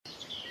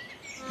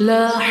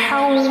لا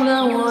حول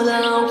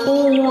ولا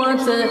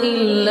قوة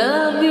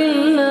إلا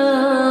بالله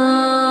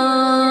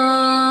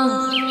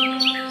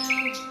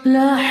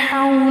لا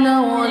حول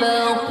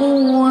ولا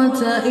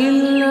قوة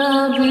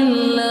إلا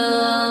بالله.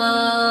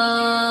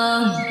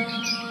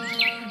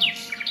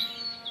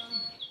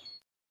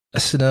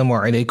 Assalamu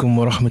alaikum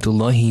wa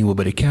rahmatullahi wa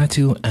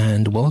barakatuh,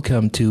 and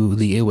welcome to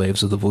the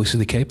airwaves of the Voice of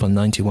the Cape on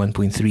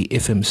 91.3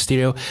 FM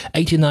stereo,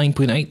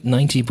 89.8,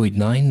 90.9,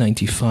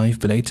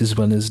 95.8, as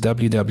well as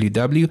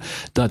www.vocfm.co.za.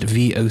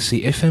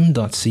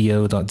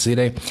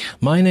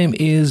 My name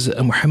is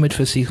Muhammad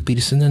Fasih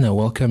Peterson, and I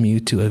welcome you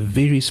to a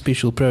very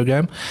special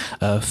program,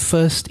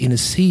 first in a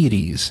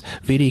series,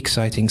 very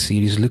exciting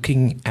series,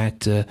 looking at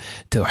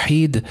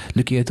Tawheed,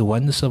 looking at the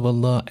oneness of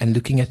Allah, and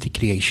looking at the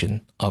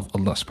creation of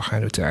Allah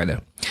subhanahu wa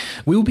ta'ala.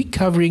 We will be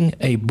covering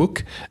a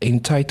book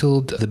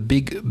entitled The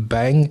Big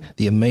Bang,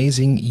 The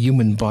Amazing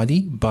Human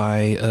Body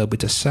by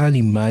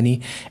Salie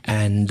Manie,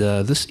 and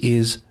this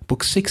is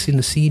book 6 in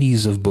the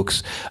series of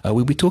books.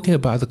 We'll be talking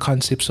about the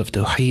concepts of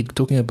Tawheed,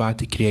 talking about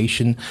the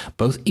creation,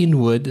 both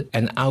inward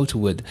and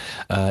outward,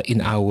 in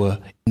our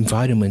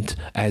environment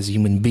as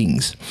human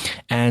beings.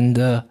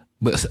 And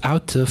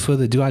without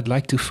further ado, I'd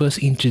like to first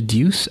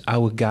introduce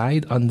our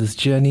guide on this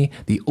journey,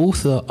 the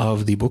author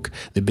of the book,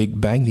 The Big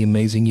Bang, The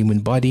Amazing Human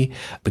Body,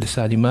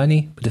 Salie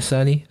Manie.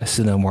 Salie,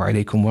 assalamu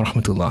alaikum wa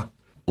rahmatullah.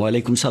 Wa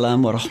alaikum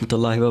salam wa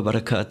rahmatullahi wa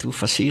barakatuh,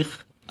 Fasih.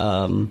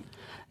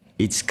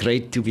 It's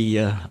great to be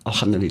here,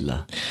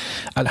 alhamdulillah.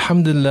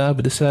 Alhamdulillah,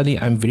 Salie,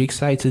 I'm very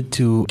excited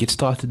to get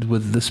started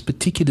with this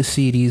particular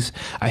series.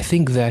 I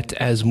think that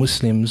as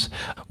Muslims,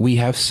 we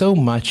have so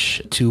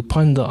much to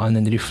ponder on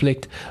and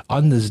reflect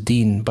on this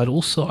deen, but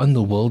also on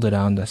the world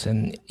around us.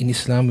 And in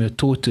Islam, we're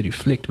taught to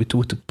reflect, we're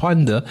taught to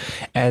ponder.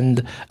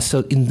 And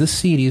so in this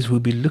series, we'll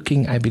be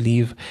looking, I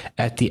believe,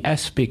 at the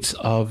aspects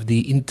of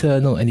the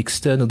internal and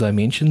external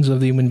dimensions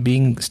of the human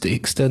being, the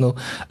external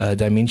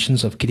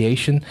dimensions of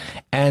creation,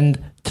 and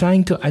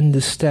trying to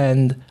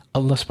understand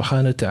Allah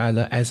subhanahu wa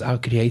ta'ala as our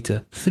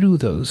creator through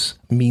those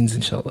means,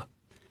 inshallah.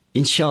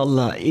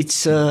 Inshallah,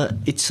 it's a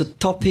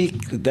topic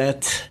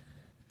that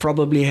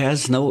probably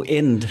has no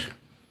end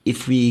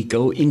if we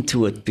go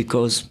into it,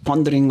 because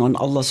pondering on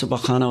Allah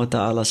subhanahu wa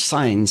ta'ala's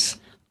signs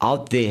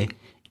out there,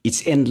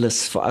 it's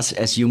endless for us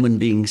as human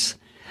beings.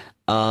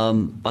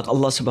 But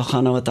Allah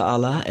subhanahu wa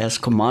ta'ala has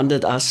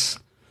commanded us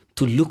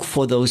to look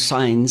for those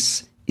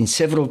signs in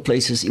several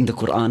places in the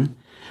Qur'an,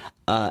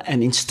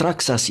 and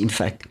instructs us, in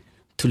fact,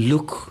 to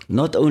look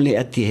not only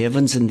at the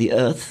heavens and the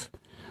earth,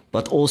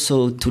 but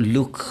also to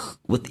look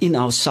within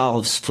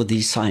ourselves for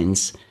these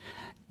signs.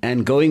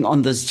 And going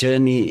on this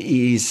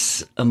journey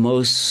is a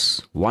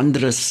most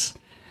wondrous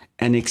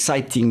and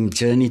exciting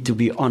journey to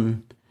be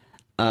on.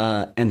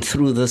 And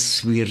through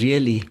this, we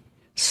really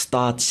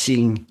start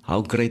seeing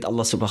how great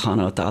Allah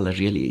subhanahu wa ta'ala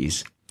really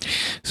is.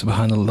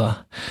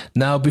 Subhanallah.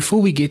 Now, before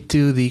we get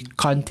to the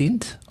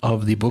content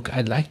of the book,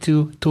 I'd like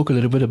to talk a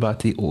little bit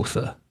about the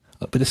author.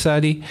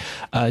 Salie,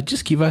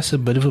 just give us a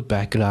bit of a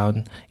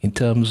background in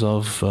terms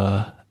of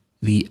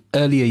the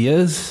earlier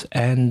years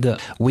and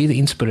where the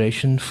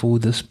inspiration for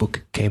this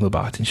book came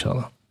about,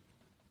 inshallah.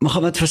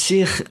 Muhammad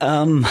Fasih,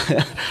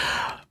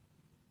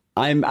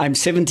 I'm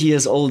 70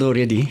 years old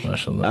already.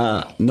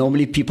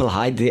 Normally people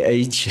hide their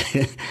age.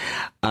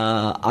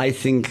 I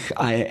think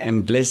I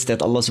am blessed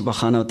that Allah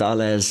subhanahu wa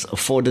ta'ala has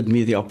afforded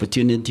me the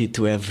opportunity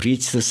to have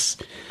reached this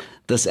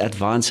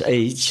advanced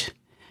age.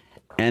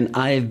 And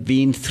I've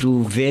been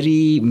through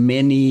very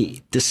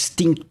many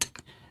distinct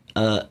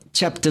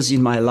chapters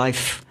in my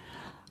life.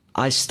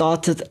 I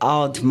started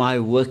out my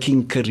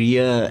working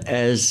career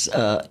as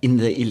in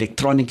the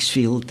electronics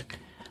field,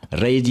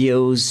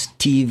 radios,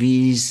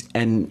 TVs,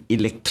 and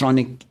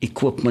electronic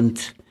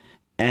equipment.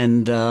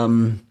 And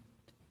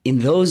in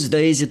those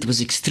days, it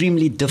was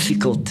extremely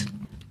difficult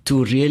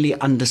to really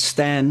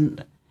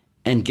understand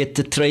and get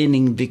the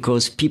training,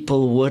 because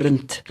people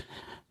weren't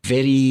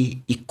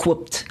very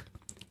equipped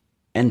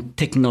and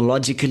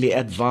technologically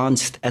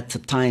advanced at the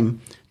time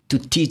to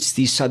teach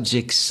these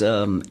subjects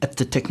at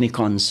the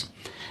technicons.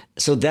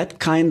 So that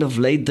kind of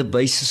laid the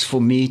basis for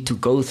me to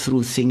go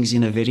through things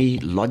in a very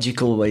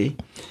logical way,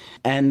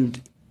 and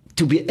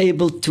to be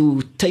able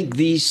to take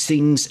these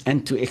things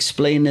and to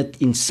explain it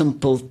in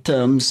simple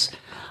terms.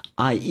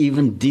 I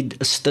even did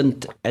a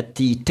stint at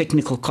the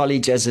technical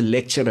college as a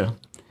lecturer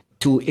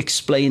to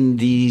explain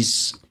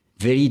these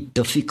very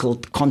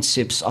difficult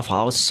concepts of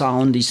how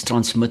sound is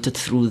transmitted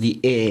through the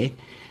air,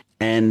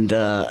 and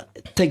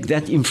take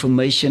that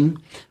information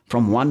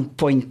from one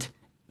point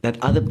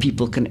that other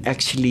people can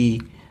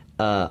actually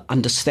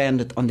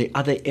understand it on the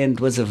other end.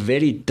 Was a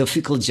very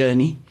difficult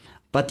journey.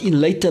 But in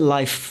later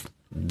life,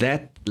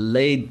 that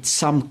laid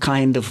some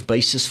kind of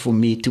basis for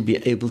me to be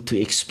able to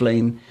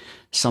explain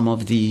some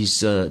of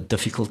these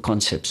difficult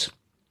concepts.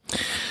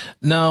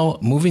 Now,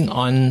 moving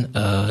on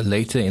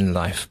later in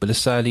life, Brother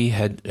Salie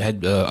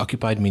had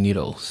occupied many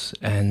roles.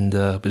 And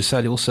Brother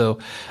Salie also,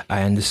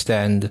 I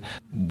understand,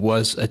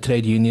 was a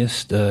trade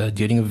unionist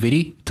during a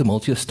very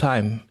tumultuous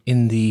time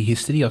in the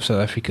history of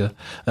South Africa.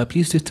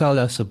 Please do tell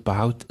us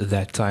about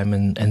that time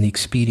and the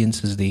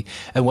experiences there.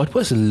 And what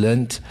was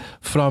learnt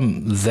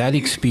from that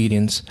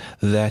experience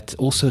that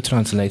also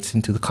translates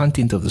into the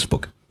content of this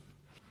book?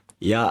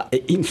 Yeah,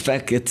 in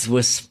fact, it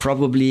was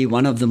probably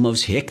one of the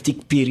most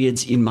hectic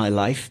periods in my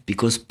life,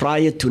 because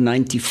prior to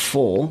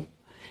 94,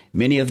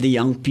 many of the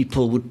young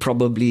people would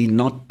probably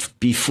not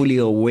be fully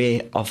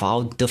aware of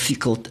how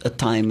difficult a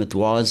time it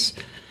was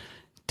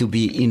to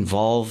be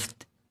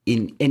involved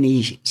in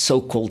any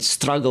so-called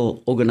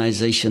struggle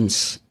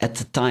organizations at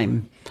the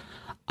time.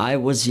 I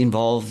was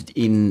involved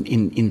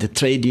in the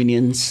trade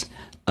unions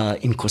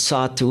in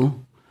COSATU.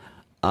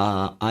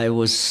 I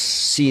was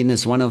seen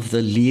as one of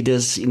the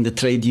leaders in the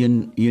trade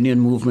union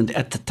movement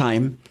at the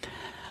time.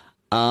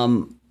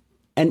 And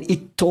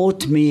it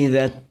taught me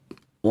that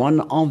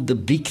one of the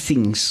big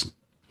things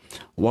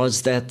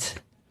was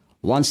that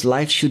one's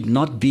life should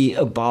not be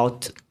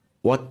about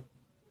what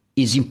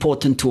is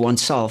important to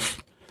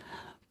oneself,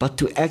 but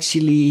to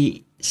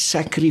actually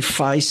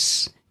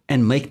sacrifice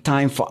and make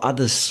time for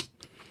others.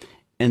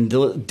 And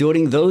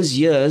during those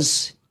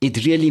years,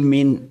 it really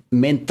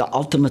meant the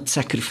ultimate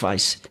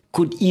sacrifice.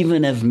 Could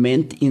even have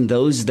meant in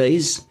those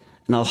days,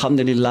 and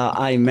alhamdulillah,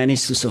 I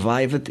managed to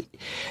survive it.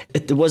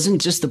 It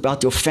wasn't just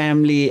about your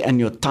family and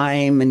your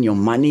time and your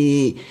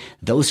money,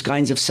 those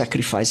kinds of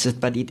sacrifices,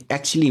 but it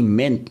actually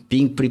meant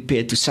being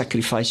prepared to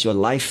sacrifice your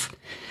life,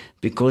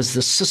 because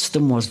the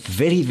system was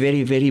very,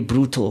 very, very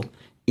brutal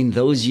in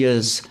those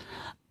years.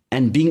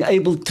 And being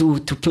able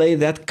to play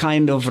that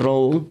kind of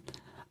role,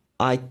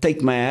 I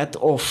take my hat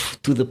off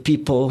to the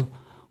people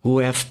who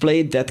have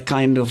played that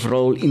kind of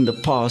role in the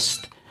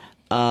past,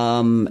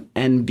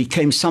 and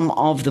became some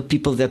of the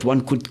people that one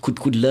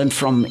could learn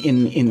from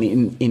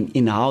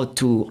in how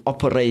to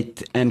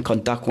operate and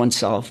conduct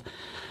oneself.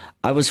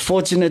 I was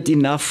fortunate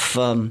enough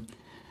to,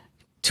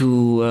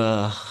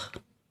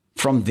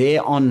 from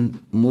there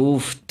on,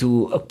 move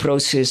to a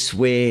process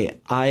where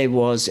I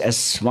was,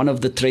 as one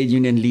of the trade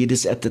union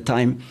leaders at the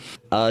time,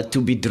 to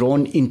be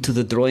drawn into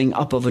the drawing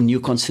up of a new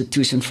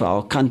constitution for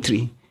our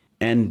country.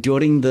 And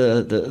during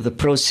the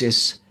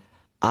process,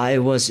 I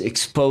was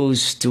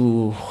exposed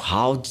to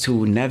how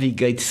to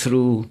navigate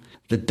through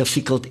the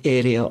difficult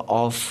area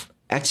of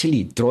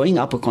actually drawing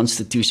up a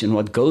constitution,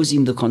 what goes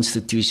in the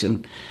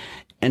constitution,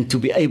 and to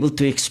be able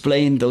to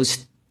explain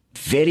those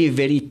very,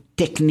 very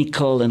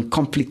technical and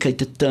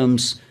complicated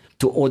terms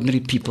to ordinary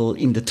people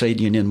in the trade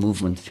union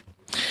movement.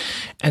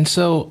 And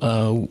so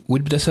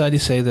would Brother Salie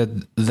say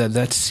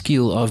that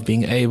skill of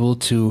being able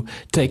to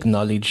take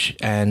knowledge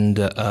and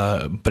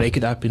break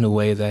it up in a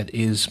way that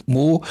is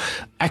more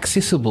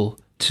accessible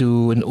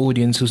to an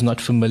audience who's not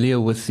familiar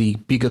with the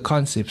bigger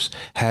concepts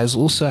has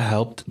also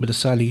helped Brother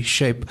Salie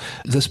shape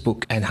this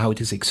book and how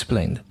it is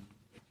explained?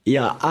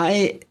 Yeah,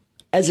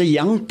 as a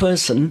young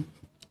person,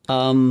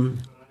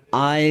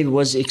 I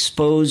was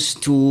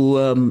exposed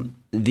to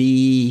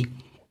the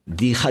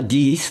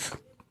hadith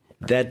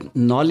that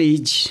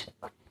knowledge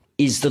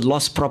is the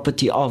lost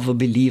property of a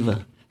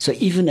believer. So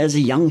even as a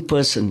young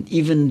person,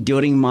 even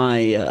during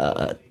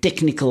my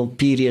technical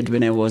period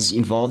when I was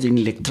involved in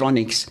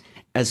electronics,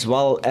 as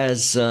well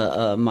as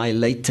my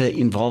later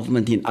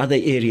involvement in other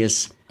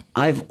areas,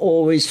 I've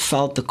always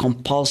felt the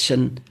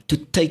compulsion to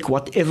take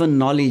whatever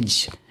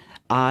knowledge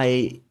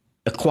I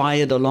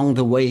acquired along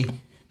the way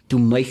to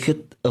make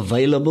it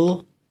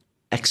available,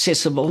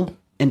 accessible,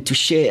 and to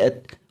share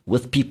it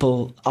with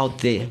people out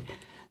there.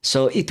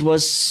 So it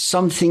was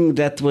something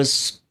that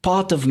was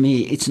part of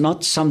me. It's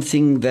not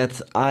something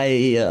that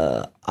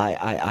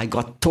I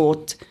got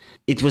taught.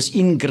 It was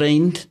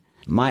ingrained,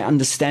 my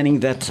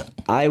understanding that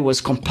I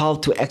was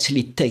compelled to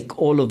actually take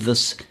all of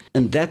this.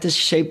 And that has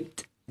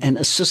shaped and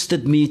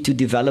assisted me to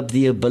develop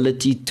the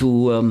ability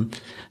to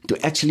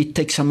actually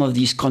take some of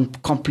these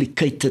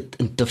complicated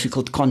and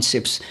difficult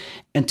concepts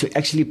and to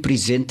actually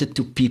present it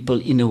to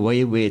people in a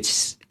way where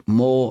it's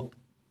more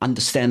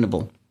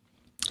understandable.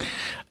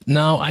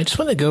 Now, I just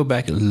want to go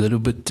back a little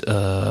bit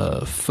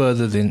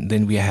further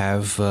than we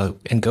have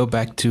and go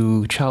back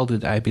to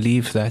childhood. I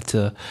believe that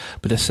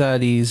Brother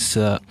Salie's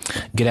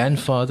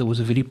grandfather was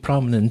a very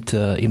prominent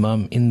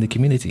imam in the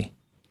community.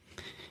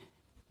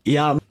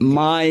 Yeah,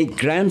 my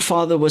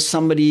grandfather was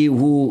somebody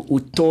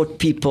who taught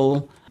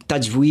people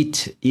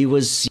tajweed. He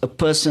was a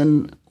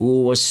person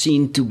who was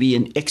seen to be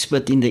an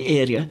expert in the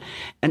area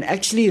and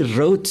actually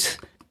wrote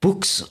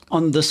books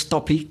on this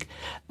topic,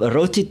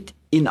 wrote it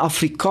in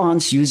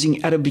Afrikaans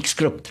using Arabic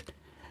script,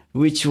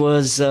 which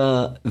was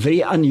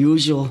very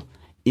unusual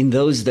in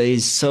those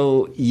days.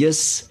 So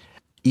yes,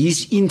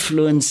 his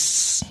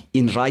influence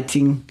in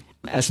writing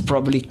has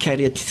probably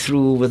carried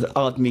through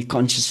without me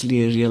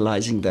consciously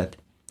realizing that.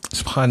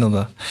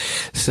 SubhanAllah.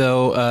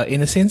 So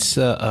in a sense,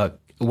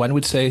 one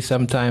would say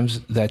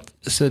sometimes that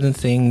certain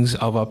things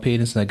of our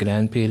parents and our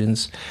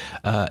grandparents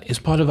is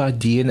part of our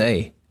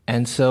DNA.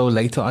 And so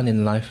later on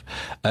in life,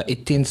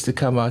 it tends to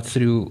come out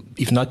through,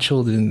 if not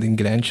children, then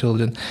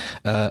grandchildren,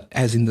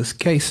 as in this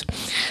case.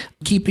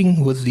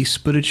 Keeping with the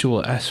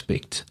spiritual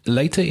aspect,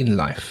 later in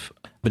life,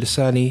 Brother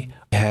Salie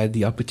had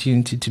the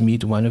opportunity to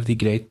meet one of the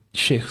great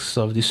sheikhs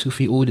of the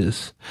Sufi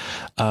orders.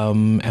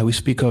 And we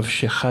speak of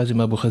Sheikh Kazim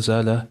Abu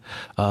Ghazala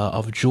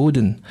of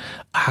Jordan.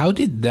 How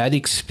did that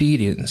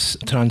experience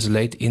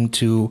translate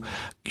into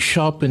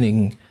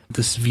sharpening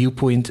this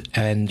viewpoint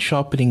and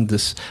sharpening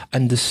this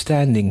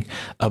understanding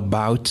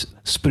about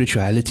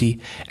spirituality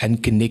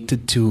and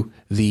connected to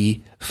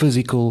the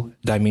physical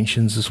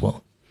dimensions as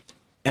well?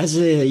 As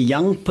a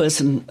young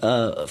person,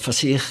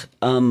 Fasih,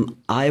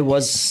 I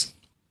was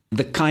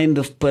the kind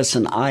of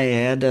person, I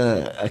had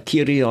a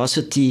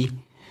curiosity,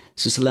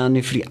 soos hulle in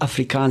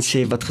Afrikaans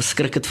sê, wat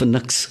geskrik het vir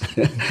niks.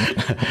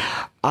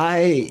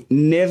 I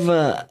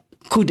never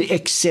could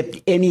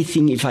accept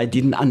anything if I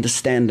didn't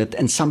understand it.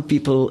 And some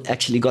people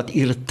actually got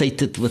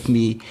irritated with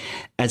me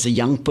as a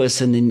young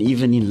person and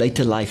even in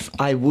later life.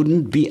 I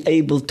wouldn't be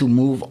able to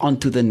move on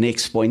to the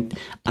next point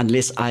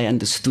unless I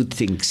understood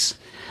things.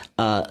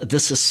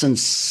 This is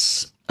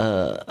since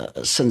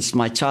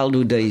my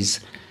childhood days.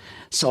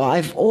 So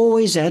I've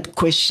always had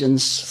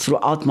questions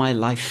throughout my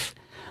life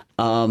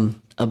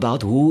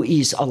about who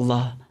is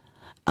Allah,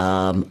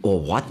 or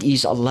what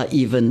is Allah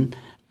even,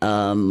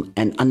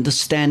 and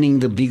understanding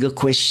the bigger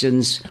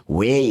questions.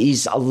 Where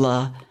is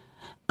Allah?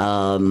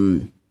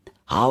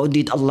 How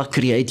did Allah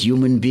create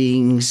human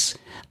beings?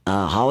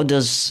 How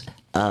does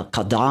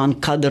Qada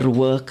and Qadr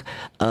work?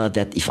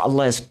 That if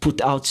Allah has put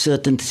out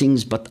certain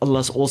things, but Allah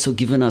has also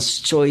given us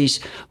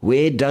choice,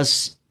 where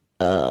does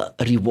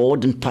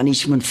reward and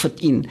punishment fit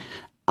in?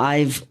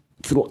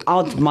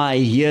 Throughout my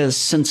years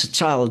since a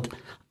child,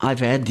 I've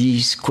had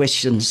these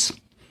questions.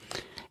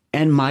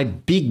 And my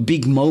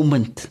big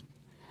moment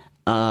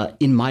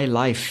in my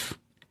life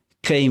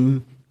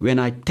came when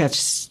I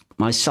attached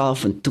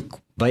myself and took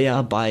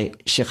bay'ah by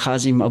Sheikh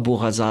Kazim Abu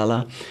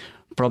Ghazala,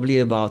 probably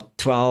about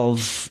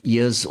 12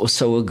 years or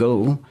so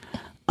ago.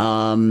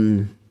 A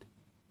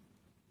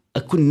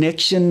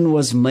connection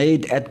was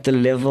made at the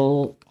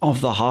level of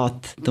the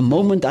heart. The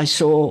moment I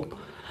saw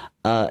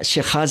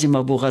Sheikh Kazim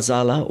Abu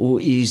Ghazala, who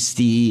is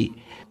the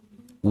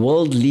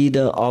world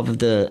leader of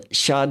the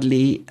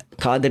Shadli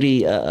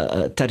Qadri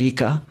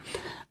Tariqa,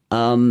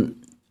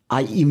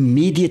 I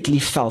immediately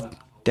felt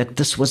that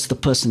this was the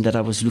person that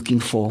I was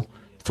looking for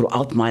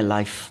throughout my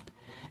life.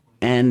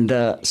 And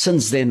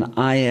since then,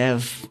 I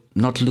have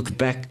not looked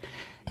back.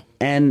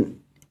 And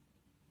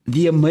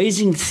the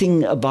amazing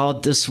thing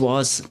about this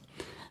was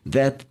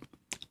that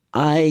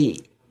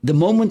the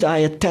moment I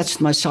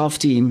attached myself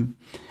to him,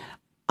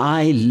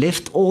 I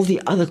left all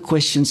the other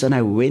questions and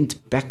I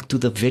went back to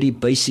the very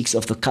basics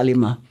of the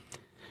kalima.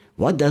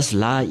 What does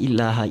La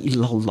ilaha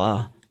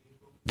illallah?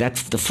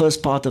 That's the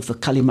first part of the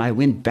kalima. I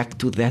went back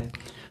to that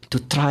to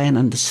try and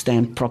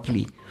understand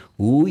properly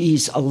who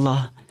is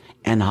Allah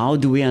and how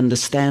do we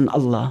understand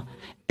Allah.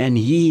 And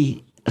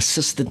he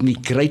assisted me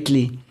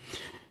greatly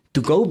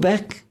to go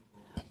back,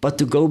 but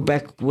to go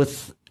back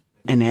with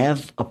and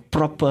have a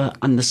proper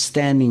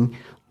understanding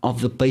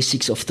of the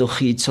basics of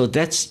Tawheed. So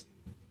that's,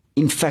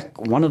 in fact,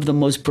 one of the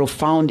most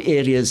profound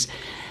areas.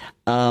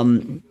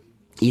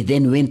 He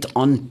then went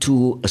on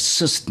to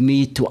assist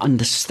me to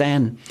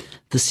understand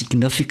the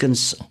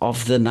significance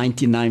of the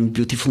 99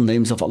 beautiful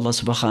names of Allah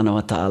subhanahu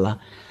wa ta'ala.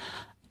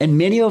 And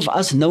many of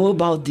us know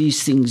about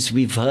these things.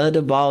 We've heard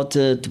about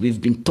it. We've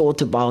been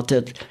taught about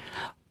it.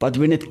 But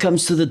when it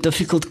comes to the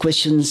difficult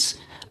questions,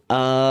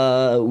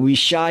 we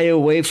shy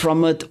away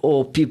from it,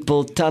 or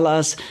people tell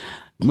us,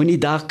 Moenie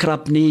daar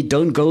krap nie,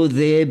 don't go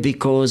there,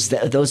 because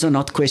those are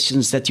not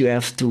questions that you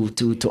have to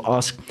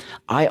ask.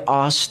 I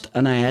asked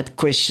and I had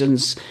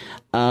questions,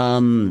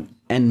 and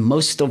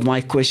most of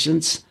my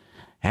questions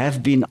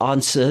have been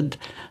answered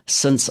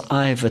since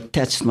I've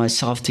attached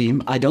myself to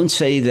him. I don't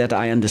say that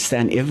I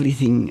understand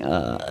everything,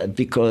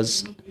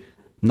 because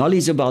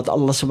knowledge about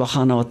Allah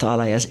subhanahu wa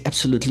ta'ala has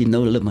absolutely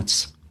no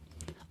limits.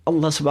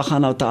 Allah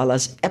subhanahu wa ta'ala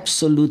is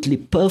absolutely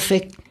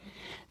perfect.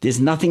 There's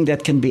nothing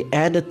that can be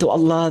added to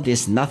Allah.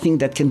 There's nothing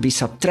that can be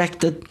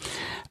subtracted.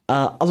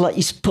 Allah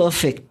is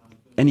perfect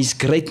and His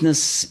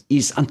greatness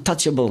is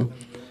untouchable.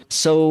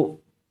 So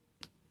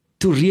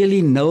to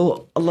really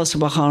know Allah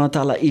subhanahu wa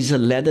ta'ala is a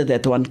ladder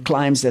that one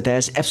climbs that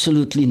has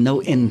absolutely no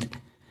end.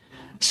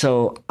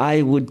 So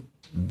I would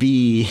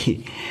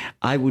be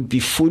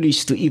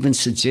foolish to even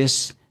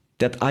suggest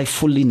that I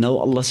fully know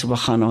Allah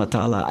subhanahu wa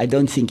ta'ala. I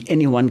don't think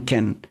anyone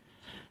can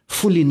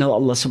fully know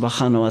Allah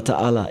subhanahu wa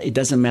ta'ala. It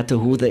doesn't matter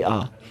who they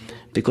are,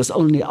 because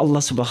only Allah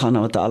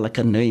subhanahu wa ta'ala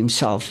can know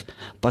Himself.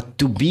 But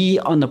to be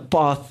on a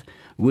path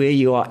where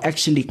you are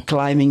actually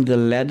climbing the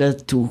ladder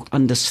to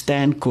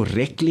understand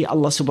correctly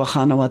Allah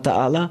subhanahu wa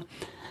ta'ala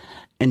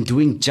and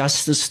doing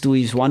justice to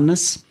His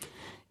oneness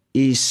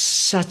is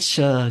such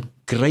a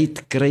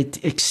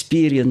great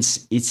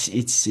experience.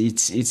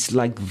 It's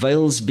like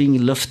veils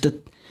being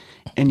lifted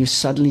and you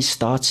suddenly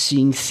start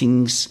seeing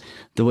things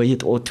the way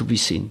it ought to be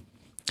seen.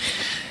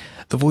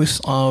 The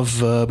voice of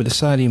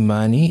Salie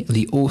Manie,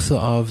 the author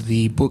of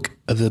the book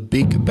The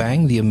Big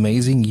Bang, The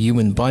Amazing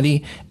Human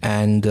Body,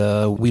 and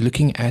we're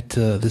looking at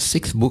the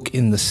sixth book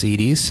in the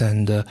series,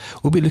 and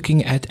we'll be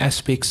looking at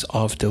aspects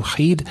of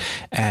Tawheed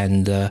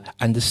and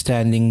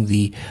understanding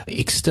the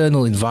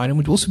external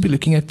environment. We'll also be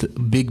looking at the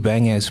Big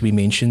Bang, as we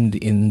mentioned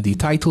in the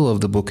title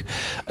of the book,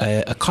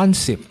 a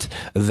concept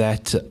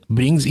that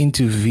brings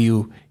into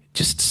view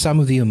just some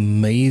of the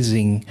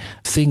amazing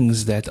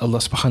things that Allah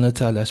subhanahu wa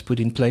ta'ala has put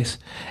in place,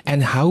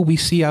 and how we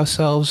see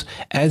ourselves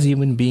as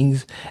human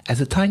beings as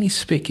a tiny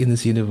speck in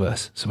this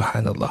universe.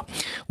 Subhanallah.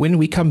 When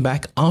we come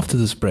back after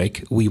this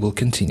break, we will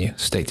continue.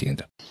 Stay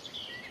tuned.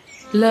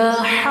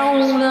 لا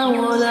حول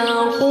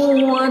ولا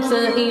قوة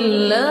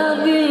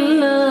إلا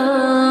بالله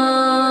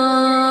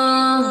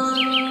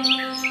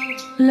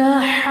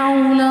لا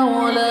حول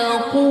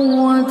ولا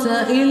قوة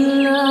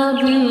إلا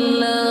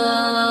بالله.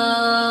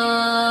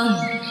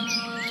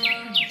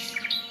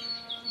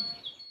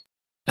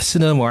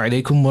 Assalamu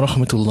alaikum wa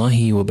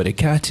rahmatullahi wa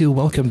barakatuh.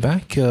 Welcome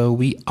back.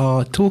 We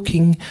are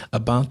talking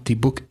about the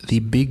book The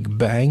Big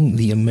Bang,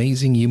 The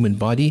Amazing Human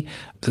Body.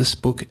 This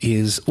book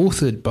is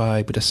authored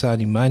by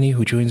Salie Manie,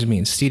 who joins me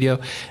in studio,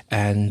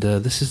 and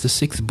this is the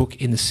sixth book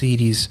in the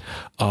series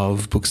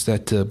of books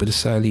that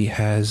Salie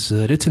has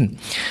written.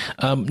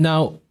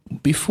 Now,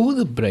 before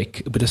the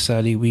break,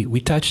 Salie, we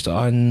touched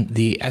on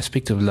the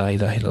aspect of La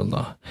ilaha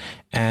illallah,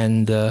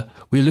 and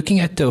we're looking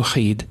at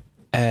Tawheed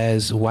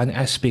as one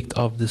aspect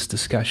of this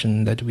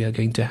discussion that we are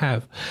going to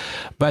have.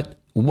 But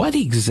what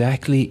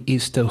exactly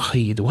is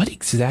Tawheed? What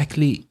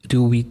exactly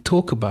do we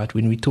talk about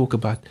when we talk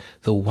about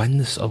the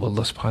oneness of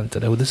Allah subhanahu wa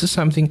ta'ala? Well, this is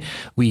something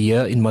we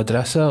hear in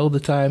madrasa all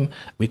the time.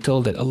 We're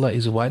told that Allah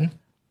is one.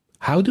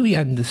 How do we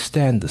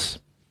understand this?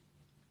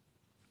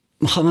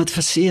 Muhammad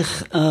Fasih,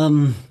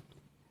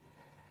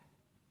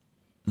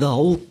 the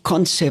whole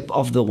concept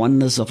of the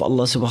oneness of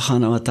Allah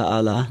subhanahu wa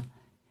ta'ala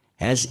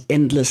has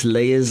endless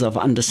layers of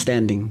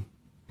understanding.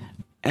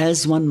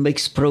 As one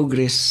makes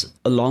progress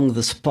along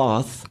this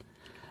path,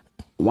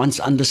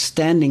 one's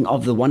understanding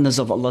of the oneness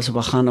of Allah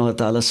subhanahu wa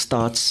ta'ala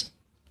starts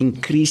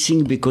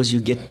increasing, because you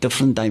get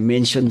different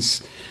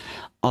dimensions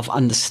of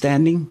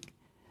understanding.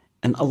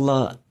 And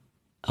Allah,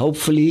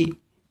 hopefully,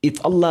 if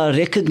Allah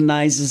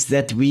recognizes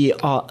that we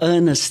are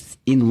earnest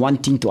in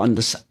wanting to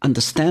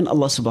understand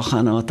Allah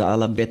subhanahu wa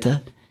ta'ala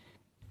better,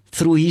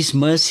 through His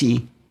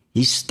mercy,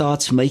 He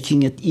starts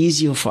making it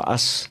easier for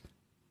us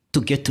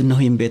to get to know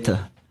Him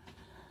better.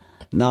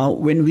 Now,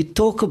 when we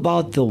talk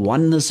about the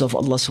oneness of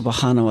Allah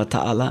subhanahu wa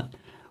ta'ala,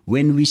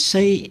 when we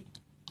say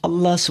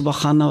Allah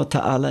subhanahu wa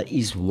ta'ala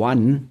is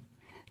one,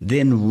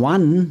 then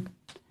one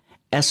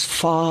as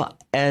far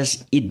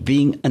as it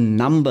being a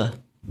number.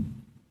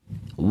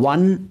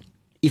 One,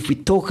 if we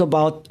talk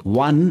about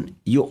one,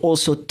 you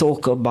also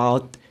talk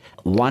about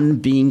one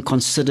being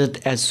considered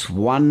as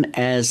one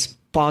as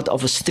part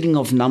of a string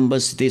of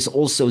numbers. There's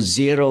also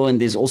 0, and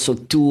there's also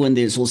 2, and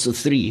there's also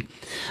 3.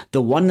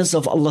 The oneness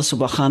of Allah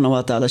subhanahu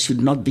wa ta'ala should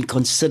not be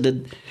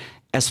considered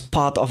as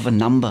part of a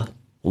number,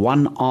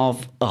 one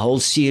of a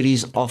whole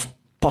series of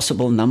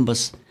possible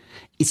numbers.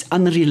 It's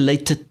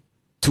unrelated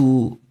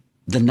to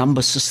the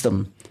number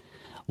system.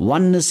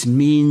 Oneness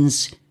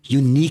means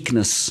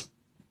uniqueness,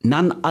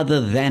 none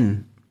other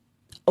than,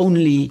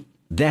 only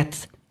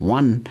that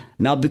one.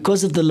 Now,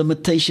 because of the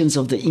limitations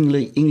of the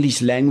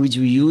English language,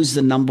 we use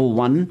the number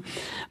one,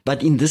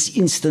 but in this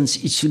instance,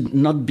 it should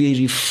not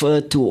be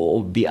referred to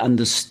or be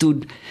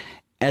understood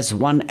as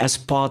one as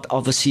part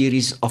of a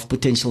series of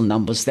potential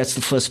numbers. That's the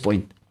first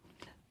point.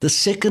 The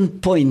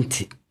second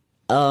point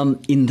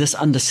in this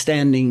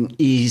understanding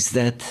is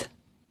that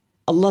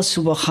Allah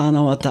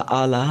subhanahu wa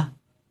ta'ala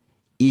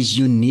is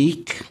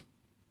unique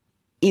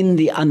in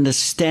the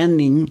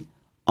understanding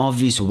of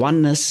His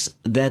oneness,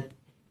 that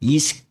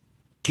His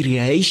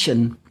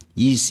creation,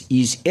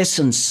 His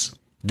essence,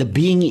 the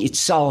being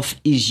itself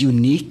is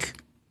unique.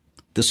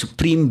 The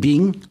supreme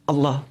being,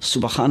 Allah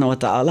subhanahu wa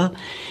ta'ala,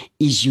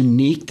 is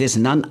unique. There's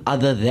none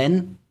other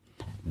than.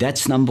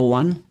 That's number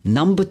one.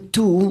 Number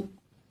two,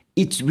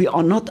 we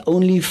are not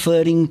only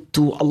referring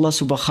to Allah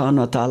subhanahu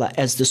wa ta'ala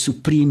as the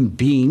supreme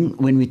being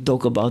when we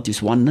talk about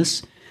His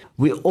oneness.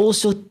 We're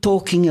also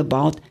talking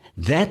about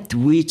that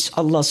which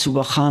Allah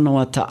subhanahu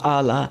wa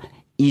ta'ala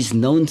is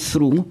known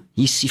through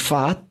His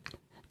sifat,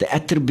 the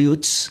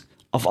attributes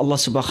of Allah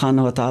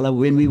subhanahu wa ta'ala.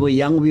 When we were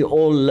young, we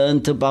all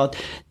learned about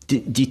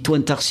die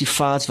 20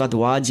 sifats wat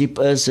wajib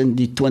is, and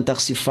die 20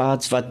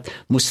 sifats wat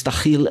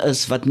mustahil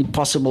is, wat nie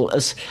possible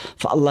is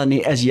for Allah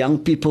nie. As young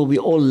people, we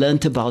all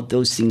learned about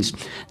those things.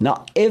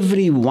 Now,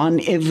 every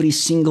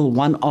single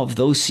one of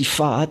those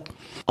sifat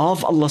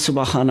of Allah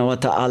subhanahu wa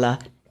ta'ala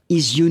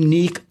is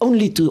unique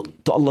only to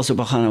Allah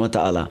subhanahu wa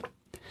ta'ala.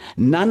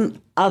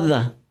 None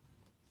other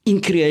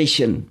in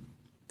creation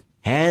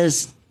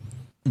has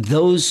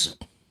those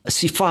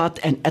sifat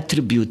and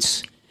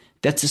attributes.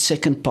 That's the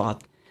second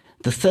part.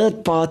 The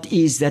third part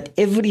is that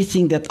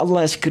everything that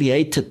Allah has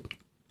created,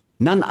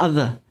 none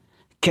other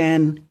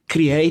can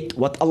create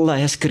what Allah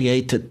has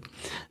created.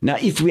 Now,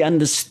 if we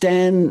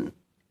understand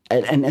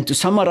and to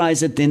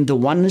summarize it, then the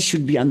oneness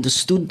should be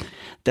understood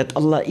that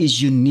Allah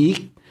is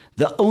unique,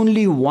 the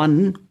only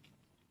one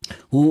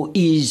who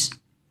is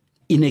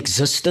in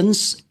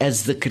existence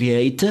as the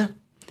creator.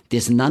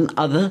 There's none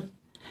other.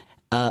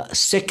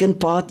 Second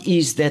part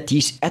is that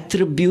his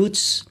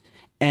attributes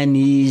and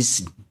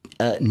his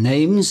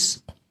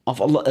names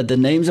of Allah, the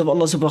names of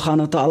Allah subhanahu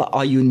wa ta'ala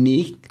are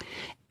unique.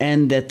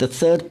 And that the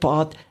third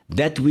part,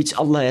 that which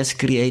Allah has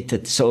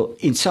created. So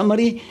in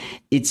summary,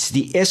 it's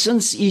the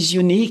essence is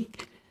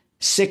unique.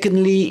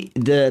 Secondly,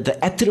 the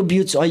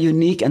attributes are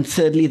unique. And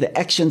thirdly, the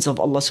actions of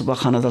Allah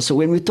subhanahu wa ta'ala. So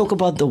when we talk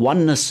about the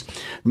oneness,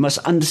 we must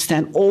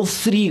understand all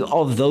three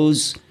of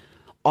those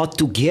are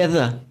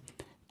together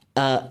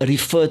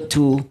referred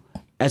to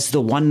as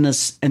the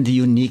oneness and the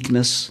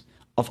uniqueness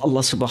of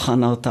Allah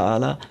subhanahu wa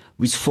ta'ala,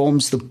 which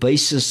forms the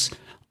basis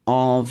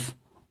of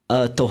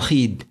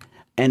Tawheed.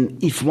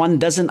 And if one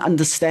doesn't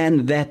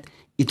understand that,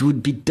 it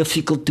would be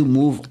difficult to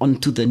move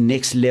on to the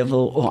next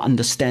level or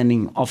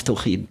understanding of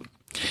Tawheed.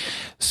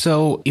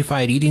 So if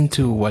I read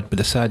into what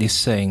Brother Salie is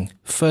saying,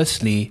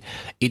 firstly,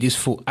 it is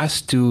for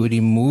us to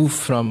remove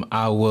from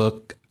our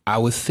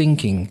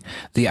thinking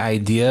the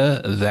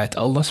idea that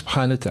Allah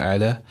subhanahu wa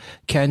ta'ala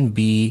can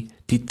be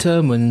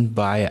determined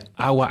by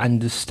our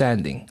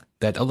understanding,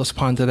 that Allah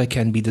subhanahu wa ta'ala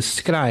can be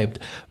described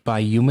by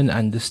human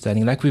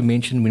understanding. Like we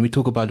mentioned, when we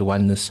talk about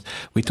oneness,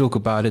 we talk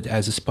about it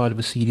as part of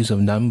a series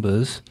of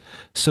numbers.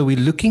 So we're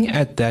looking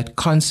at that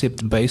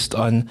concept based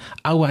on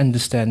our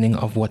understanding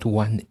of what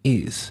one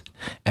is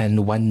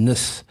and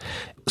oneness.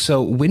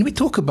 So when we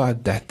talk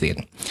about that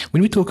then,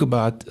 when we talk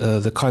about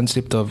the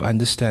concept of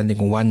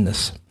understanding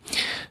oneness,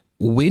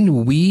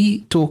 when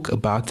we talk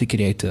about the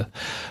Creator,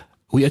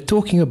 we are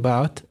talking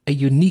about a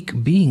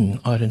unique being,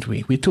 aren't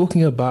we? We're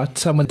talking about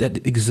someone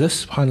that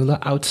exists, subhanAllah,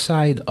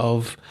 outside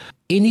of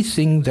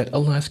anything that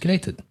Allah has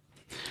created.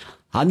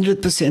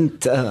 100%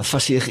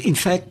 Fasih. In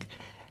fact,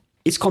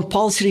 it's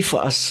compulsory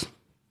for us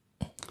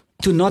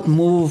to not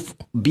move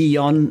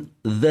beyond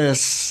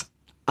this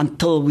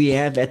until we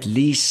have at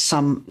least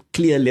some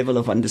clear level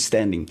of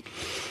understanding.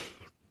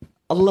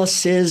 Allah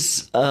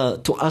says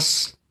to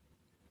us,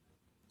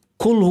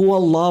 Qul huwa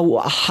Allahu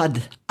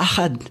ahad,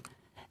 ahad.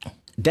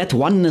 That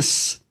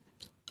oneness,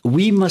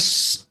 we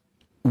must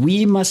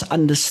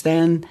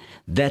understand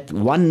that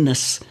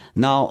oneness.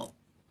 Now,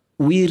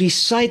 we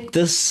recite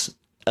this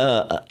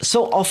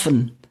so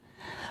often,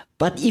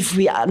 but if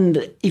we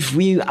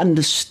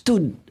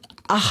understood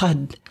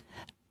ahad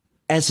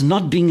as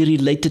not being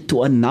related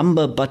to a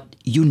number, but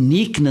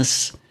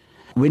uniqueness,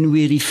 when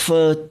we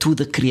refer to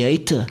the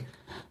Creator,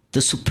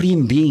 the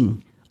Supreme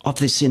Being of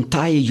this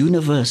entire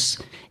universe,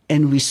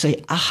 and we say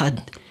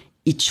ahad,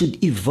 it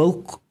should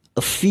evoke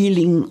a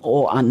feeling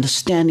or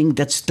understanding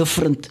that's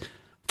different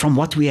from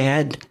what we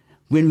had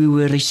when we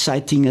were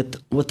reciting it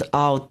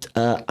without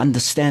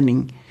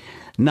understanding.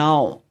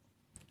 Now,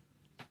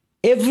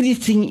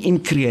 everything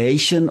in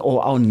creation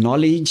or our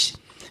knowledge,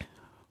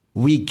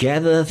 we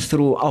gather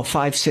through our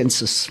five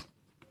senses.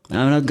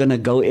 I'm not going to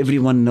go,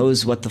 everyone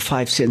knows what the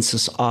five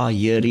senses are,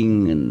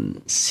 hearing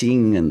and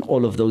seeing and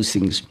all of those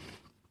things.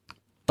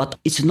 But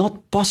it's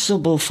not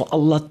possible for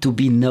Allah to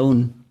be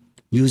known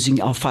using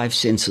our five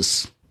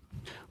senses,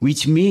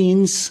 which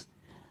means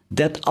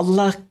that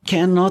Allah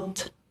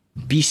cannot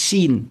be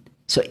seen.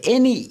 So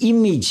any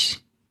image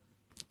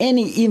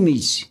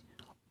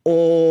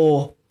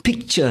or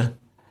picture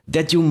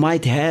that you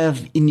might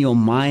have in your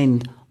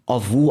mind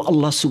of who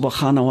Allah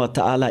subhanahu wa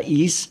ta'ala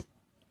is,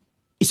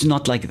 it's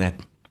not like that.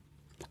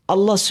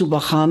 Allah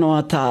subhanahu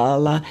wa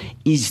ta'ala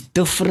is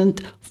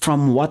different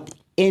from what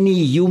any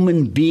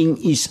human being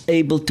is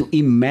able to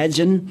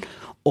imagine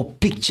or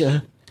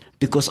picture,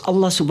 because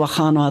Allah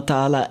subhanahu wa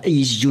ta'ala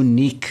is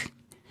unique.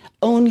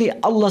 Only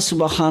Allah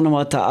subhanahu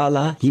wa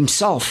ta'ala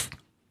himself,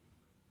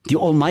 the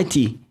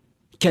Almighty,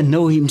 can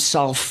know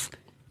himself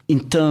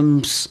in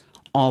terms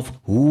of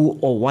who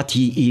or what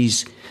he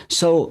is.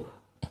 So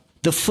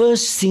the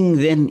first thing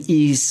then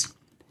is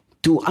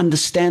to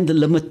understand the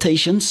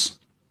limitations.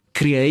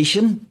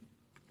 Creation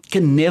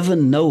can never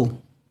know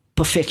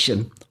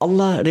perfection.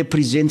 Allah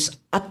represents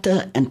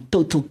utter and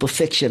total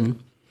perfection.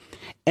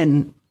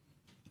 And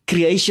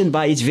creation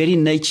by its very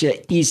nature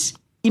is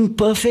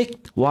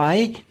imperfect.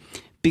 Why?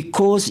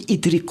 Because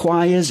it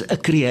requires a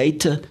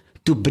creator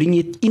to bring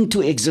it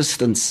into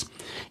existence.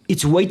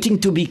 It's waiting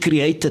to be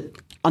created.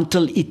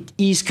 Until it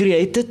is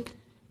created,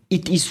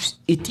 it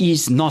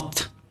is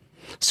not.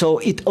 So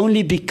it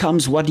only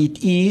becomes what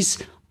it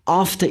is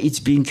after it's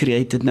been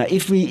created. Now,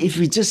 if we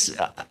just,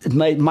 it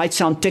might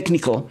sound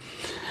technical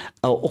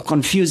or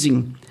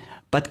confusing,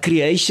 but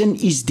creation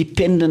is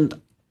dependent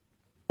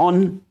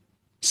on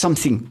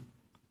something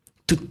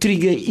to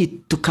trigger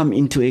it to come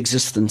into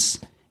existence.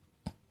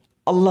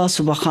 Allah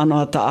subhanahu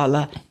wa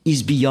ta'ala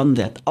is beyond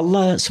that.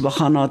 Allah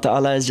subhanahu wa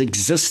ta'ala has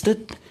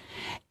existed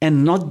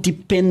and not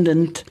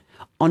dependent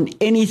on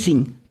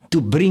anything to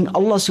bring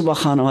Allah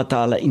subhanahu wa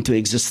ta'ala into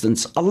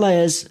existence. Allah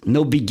has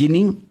no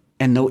beginning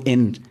and no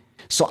end.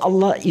 So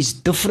Allah is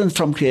different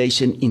from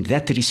creation in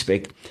that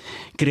respect.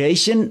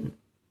 Creation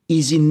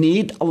is in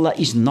need, Allah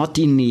is not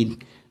in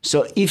need.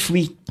 So if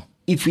we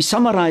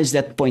summarize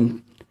that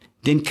point,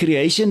 then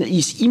creation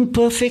is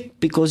imperfect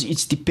because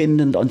it's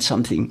dependent on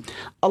something.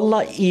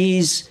 Allah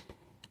is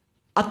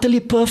utterly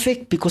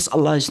perfect because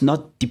Allah is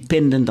not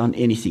dependent on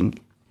anything.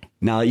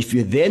 Now, if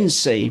you then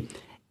say,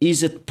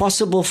 is it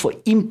possible for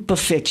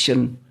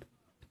imperfection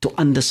to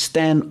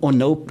understand or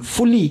know,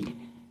 fully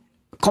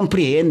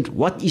comprehend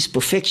what is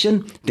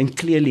perfection, then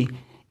clearly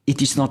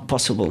it is not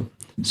possible.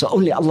 So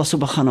only Allah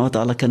subhanahu wa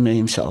ta'ala can know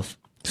himself.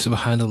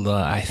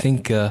 Subhanallah. I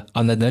think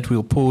on that note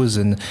we'll pause,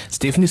 and it's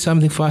definitely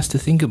something for us to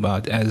think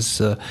about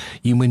as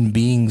human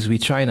beings. We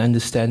try and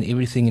understand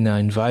everything in our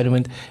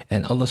environment,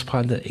 and Allah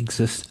subhanahu wa ta'ala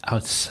exists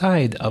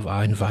outside of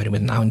our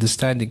environment and our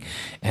understanding.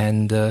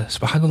 And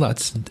subhanallah,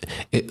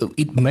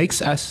 it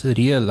makes us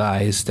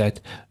realize that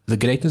the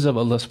greatness of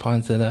Allah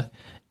subhanahu wa ta'ala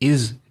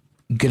is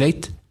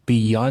great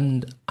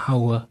beyond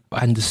our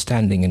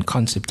understanding and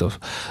concept of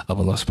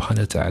Allah subhanahu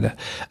wa ta'ala.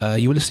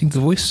 You were listening to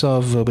the voice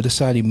of Brother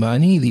Salie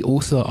Manie, the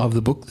author of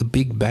the book The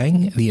Big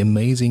Bang, The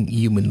Amazing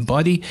Human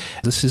Body.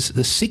 This is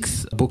the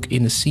 6th book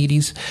in a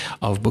series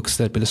of books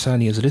that Brother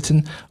Salie has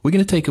written. We're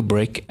going to take a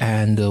break,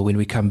 and when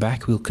we come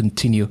back, we'll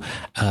continue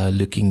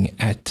looking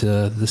at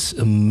this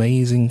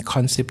amazing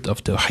concept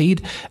of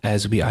Tawheed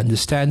as we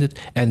understand it,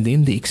 and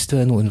then the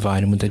external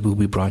environment that we'll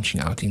be branching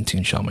out into,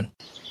 inshallah.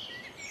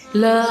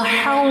 لا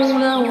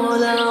حول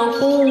ولا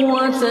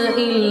قوة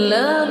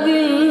إلا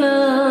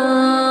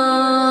بالله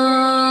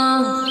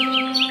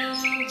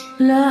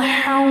لا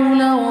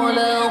حول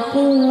ولا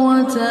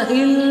قوة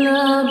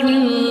إلا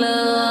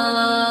بالله.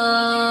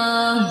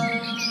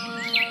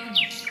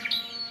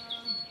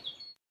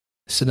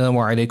 Assalamu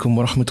alaikum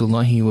wa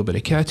rahmatullahi wa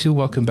barakatuh.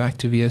 Welcome back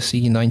to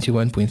VOC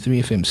 91.3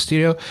 FM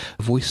stereo,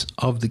 Voice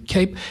of the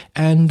Cape.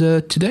 And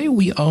today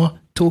we are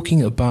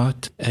talking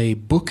about a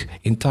book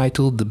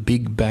entitled The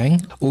Big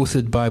Bang,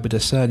 authored by Brother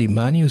Salie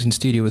Manie, who's in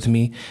studio with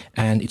me,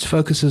 and it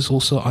focuses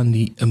also on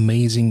the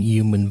amazing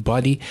human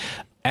body.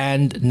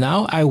 And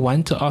now I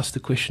want to ask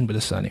the question,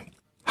 Brother Salie,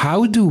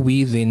 how do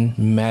we then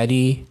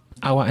marry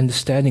our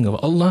understanding of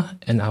Allah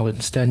and our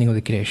understanding of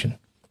the creation?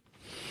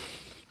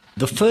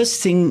 The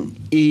first thing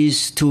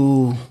is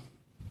to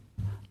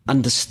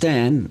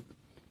understand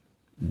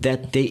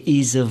that there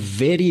is a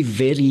very,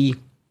 very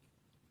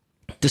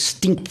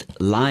distinct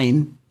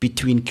line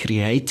between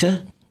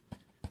creator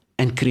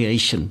and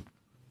creation.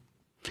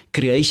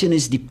 Creation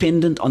is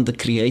dependent on the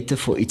creator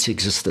for its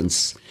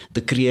existence. The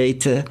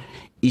creator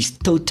is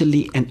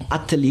totally and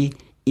utterly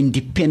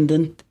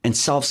independent and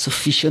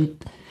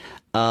self-sufficient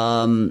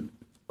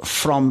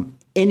from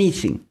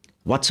anything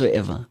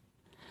whatsoever.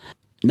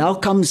 Now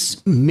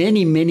comes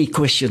many, many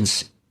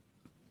questions.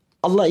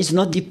 Allah is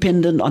not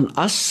dependent on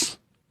us.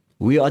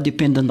 We are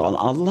dependent on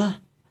Allah.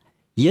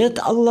 Yet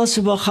Allah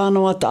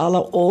subhanahu wa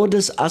ta'ala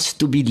orders us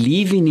to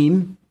believe in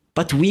Him,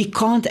 but we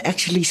can't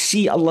actually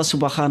see Allah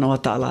subhanahu wa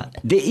ta'ala.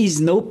 There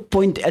is no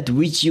point at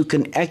which you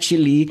can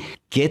actually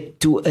get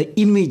to an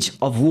image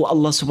of who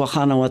Allah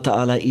subhanahu wa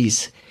ta'ala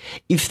is.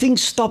 If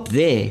things stop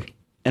there,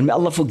 and may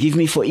Allah forgive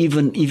me for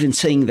even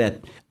saying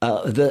that,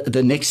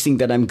 the next thing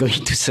that I'm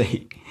going to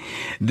say,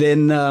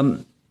 then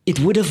it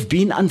would have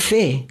been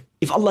unfair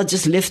if Allah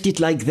just left it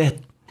like that.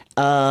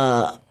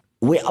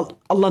 Where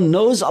Allah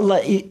knows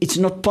it's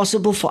not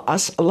possible for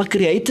us. Allah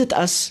created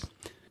us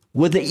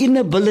with the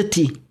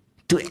inability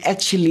to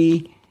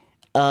actually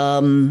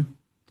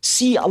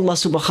see Allah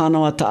subhanahu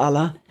wa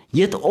ta'ala,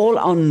 yet all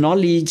our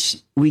knowledge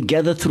we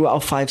gather through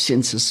our 5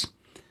 senses.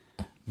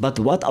 But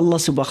what Allah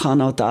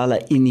subhanahu wa ta'ala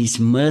in His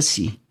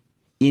mercy,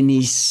 in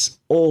His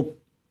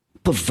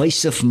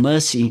all-pervasive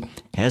mercy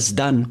has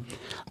done,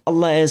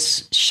 Allah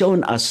has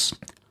shown us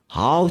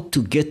how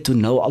to get to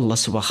know Allah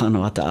subhanahu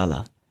wa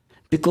ta'ala.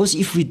 Because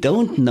if we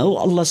don't know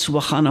Allah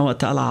subhanahu wa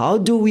ta'ala, how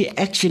do we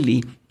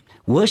actually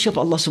worship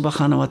Allah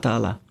subhanahu wa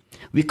ta'ala?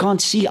 We can't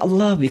see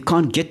Allah, we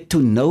can't get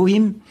to know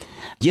Him,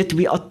 yet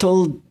we are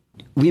told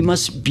we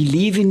must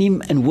believe in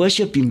Him and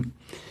worship Him.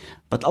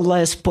 But Allah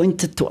has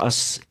pointed to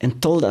us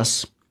and told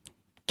us,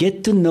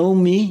 get to know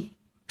me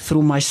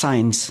through my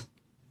signs.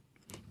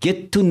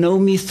 Get to know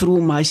me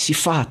through my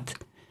sifat.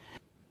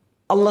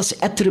 Allah's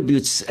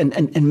attributes,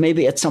 and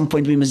maybe at some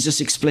point we must just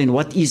explain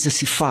what is a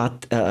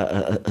sifat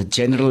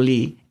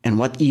generally and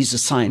what is a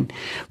sign.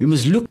 We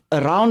must look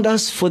around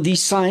us for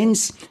these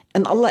signs,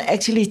 and Allah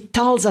actually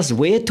tells us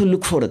where to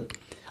look for it.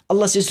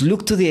 Allah says,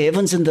 look to the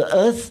heavens and the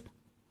earth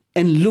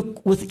and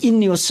look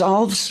within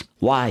yourselves.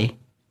 Why?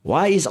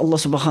 Why is Allah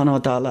subhanahu wa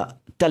ta'ala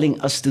telling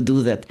us to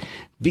do that?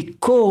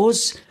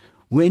 Because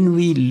when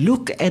we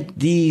look at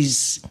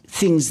these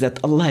things that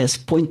Allah has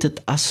pointed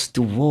us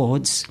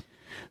towards,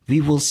 we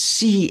will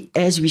see,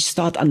 as we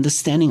start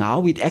understanding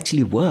how it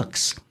actually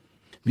works,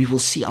 we will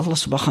see Allah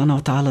subhanahu wa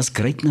ta'ala's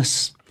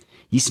greatness,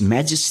 His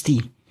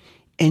majesty.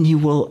 And He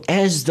will,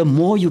 as the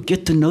more you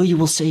get to know, you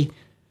will say,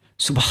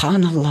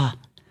 Subhanallah,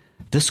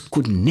 this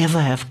could never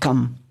have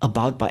come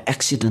about by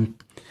accident.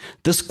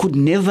 This could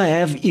never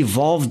have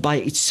evolved by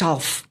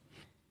itself.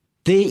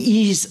 There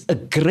is a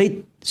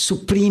great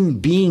supreme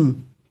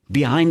being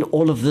behind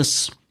all of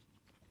this.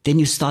 then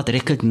you start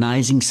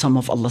recognizing some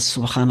of Allah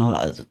subhanahu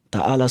wa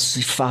ta'ala's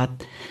sifat.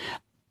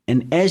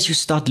 And as you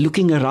start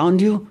looking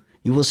around you,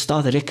 you will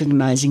start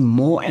recognizing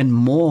more and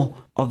more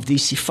of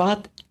these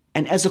sifat.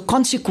 And as a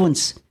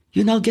consequence,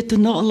 you now get to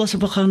know Allah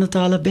subhanahu wa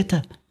ta'ala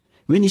better.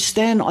 When you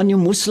stand on your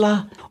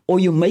musla, or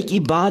you make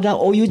ibadah,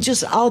 or you're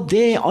just out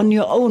there on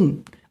your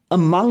own,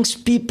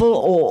 amongst people,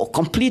 or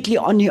completely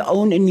on your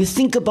own, and you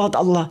think about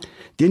Allah,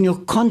 then your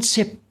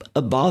concept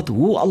about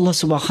who Allah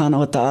subhanahu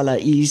wa ta'ala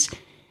is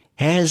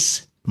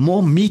has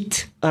more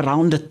meat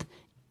around it.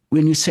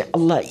 When you say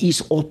Allah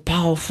is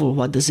all-powerful,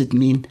 what does it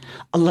mean?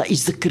 Allah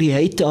is the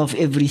creator of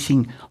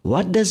everything.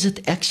 What does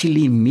it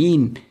actually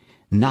mean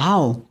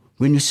now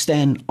when you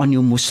stand on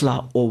your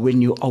musla, or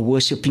when you are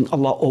worshipping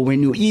Allah, or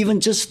when you even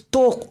just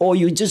talk, or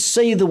you just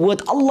say the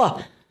word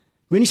Allah?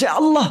 When you say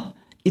Allah,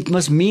 it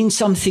must mean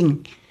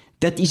something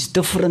that is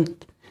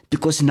different,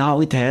 because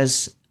now it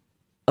has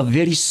a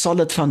very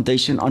solid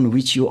foundation on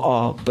which you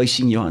are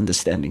basing your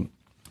understanding.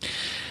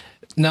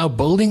 Now,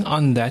 building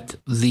on that,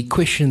 the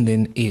question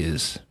then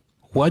is,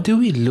 what do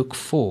we look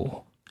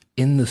for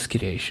in this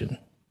creation?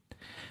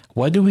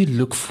 What do we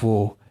look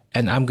for?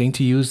 And I'm going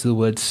to use the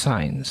word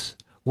signs.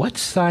 What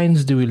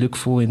signs do we look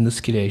for in this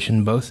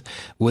creation, both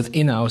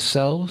within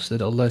ourselves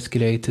that Allah has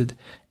created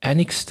and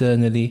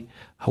externally?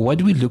 What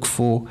do we look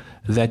for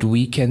that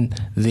we can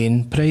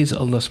then praise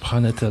Allah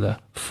subhanahu wa ta'ala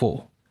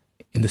for,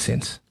 in the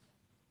sense?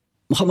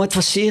 Muhammad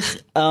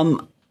Fasih,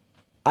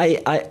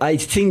 I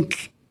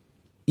think,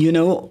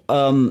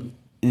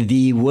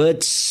 the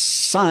word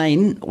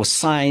sign or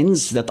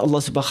signs that Allah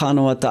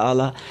subhanahu wa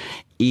ta'ala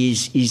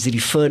is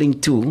referring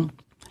to,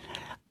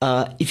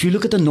 if you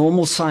look at a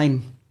normal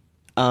sign,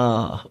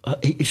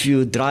 if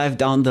you drive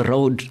down the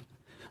road,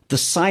 the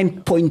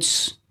sign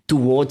points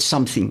towards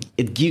something.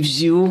 It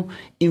gives you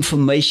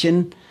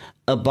information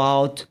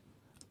about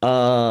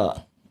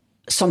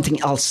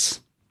something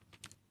else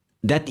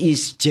that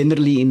is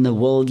generally in the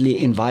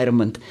worldly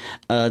environment.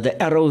 The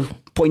arrow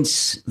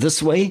points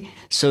this way,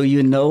 so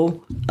you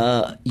know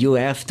you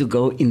have to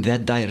go in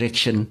that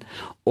direction.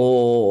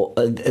 Or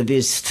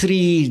there's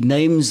 3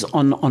 names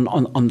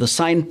on the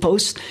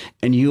signpost,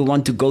 and you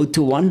want to go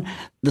to one.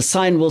 The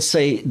sign will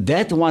say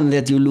that one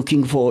that you're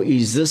looking for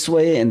is this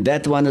way, and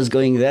that one is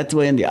going that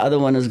way, and the other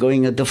one is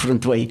going a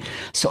different way.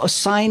 So a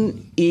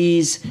sign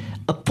is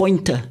a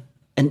pointer,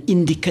 an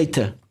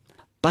indicator.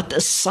 But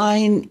a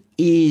sign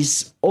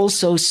is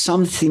also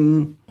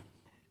something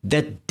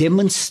that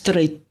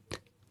demonstrates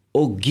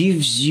or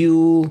gives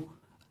you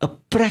a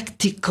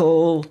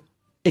practical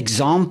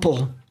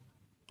example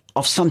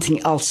of something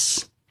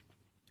else.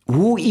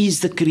 Who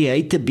is the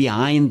creator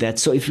behind that?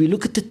 So if we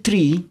look at the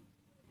tree,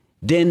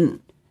 then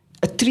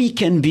a tree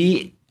can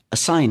be a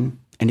sign,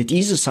 and it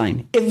is a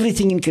sign.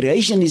 Everything in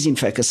creation is in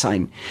fact a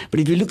sign.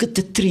 But if you look at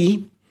the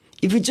tree,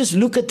 if you just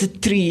look at the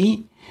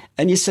tree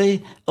and you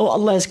say, oh,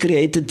 Allah has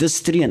created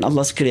this tree and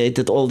Allah has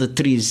created all the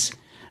trees.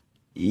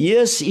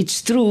 Yes,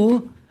 it's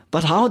true,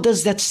 but how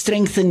does that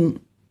strengthen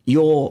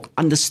your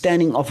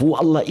understanding of who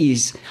Allah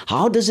is?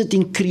 How does it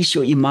increase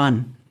your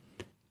iman?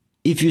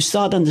 If you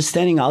start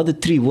understanding how the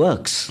tree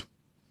works,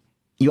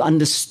 you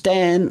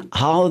understand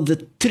how the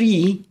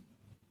tree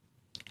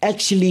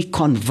actually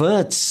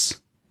converts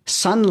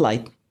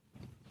sunlight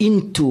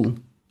into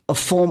a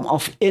form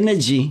of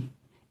energy,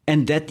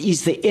 and that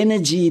is the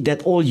energy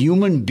that all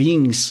human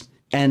beings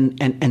and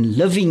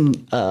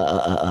living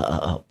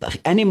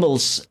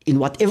animals in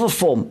whatever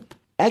form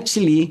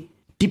actually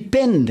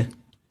depend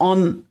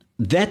on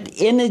that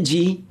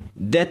energy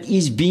that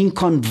is being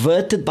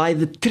converted by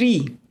the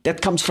tree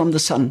that comes from the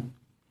sun.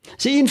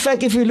 See, in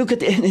fact, if you look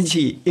at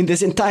energy in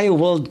this entire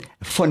world,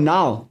 for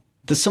now,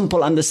 the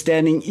simple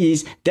understanding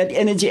is that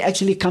energy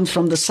actually comes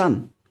from the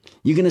sun.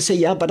 You're going to say,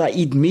 yeah, but I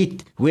eat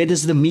meat. Where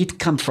does the meat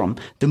come from?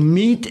 The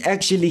meat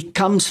actually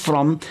comes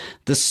from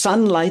the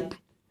sunlight,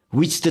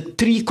 which the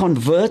tree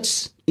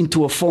converts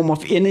into a form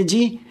of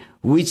energy,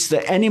 which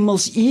the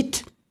animals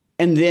eat,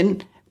 and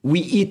then we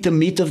eat the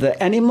meat of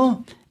the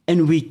animal,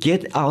 and we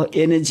get our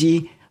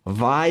energy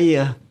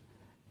via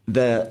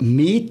the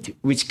meat,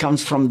 which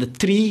comes from the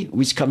tree,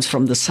 which comes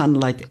from the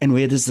sunlight. And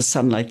where does the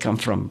sunlight come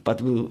from?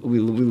 But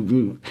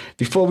we'll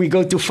before we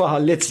go too far,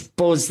 let's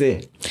pause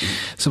there.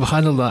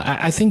 SubhanAllah,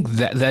 I think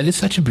that is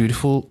such a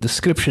beautiful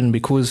description,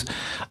 because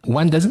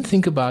one doesn't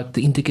think about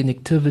the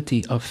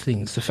interconnectivity of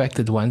things, the fact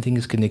that one thing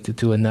is connected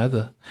to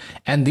another.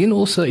 And then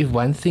also, if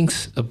one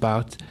thinks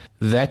about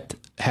that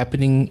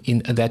happening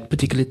in that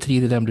particular tree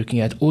that I'm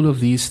looking at, all of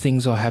these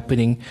things are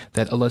happening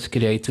that Allah has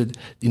created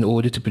in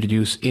order to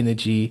produce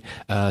energy,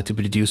 to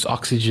produce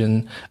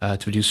oxygen, to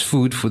produce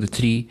food for the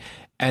tree.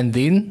 And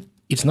then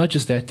it's not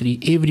just that tree,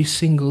 every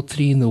single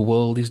tree in the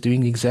world is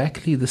doing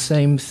exactly the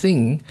same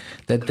thing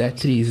that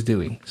tree is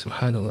doing.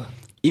 SubhanAllah.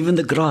 Even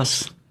the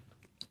grass,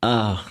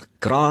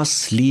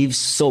 leaves.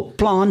 So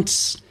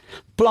plants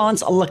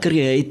Allah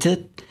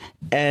created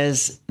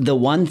as the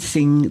one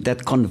thing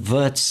that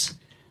converts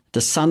the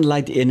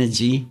sunlight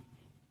energy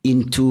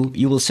into,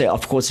 you will say,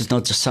 of course, it's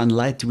not just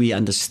sunlight. We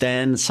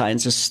understand.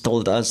 Science has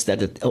told us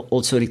that it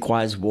also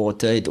requires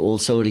water. It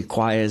also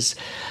requires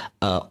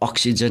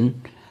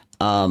oxygen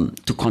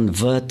to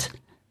convert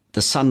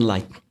the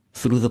sunlight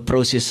through the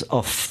process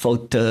of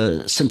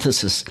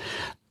photosynthesis.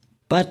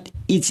 But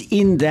it's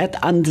in that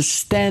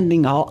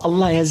understanding how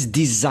Allah has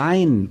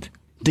designed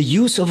the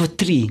use of a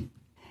tree.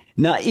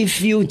 Now,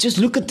 if you just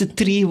look at the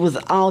tree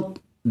without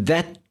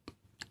that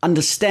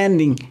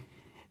understanding,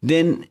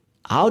 then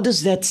how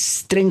does that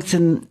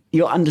strengthen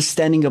your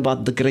understanding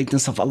about the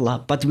greatness of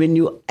Allah? But when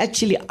you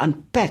actually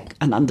unpack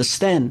and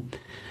understand,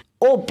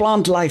 all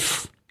plant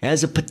life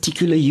has a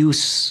particular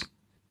use.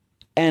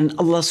 And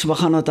Allah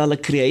subhanahu wa ta'ala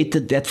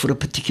created that for a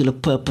particular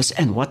purpose.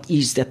 And what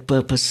is that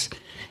purpose?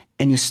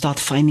 And you start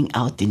finding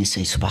out and you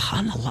say,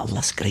 subhanallah,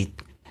 Allah's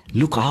great.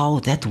 Look how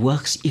that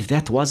works if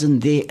that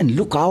wasn't there. And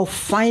look how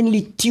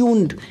finely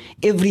tuned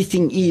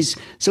everything is.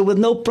 So with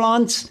no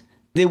plants,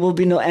 there will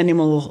be no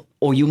animal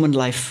or human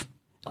life.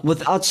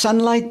 Without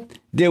sunlight,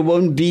 there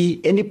won't be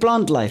any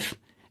plant life.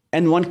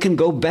 And one can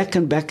go back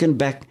and back and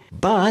back.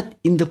 But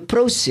in the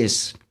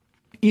process,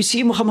 you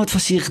see, Muhammad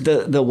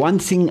Fasih, the one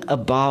thing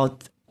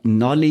about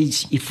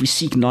knowledge, if we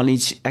seek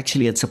knowledge,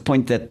 actually it's a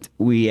point that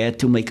we had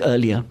to make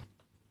earlier.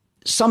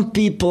 Some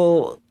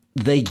people,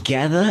 they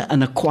gather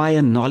and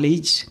acquire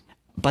knowledge,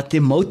 but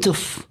their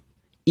motive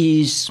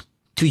is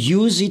to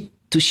use it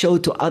to show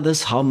to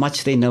others how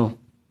much they know,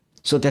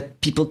 so that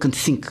people can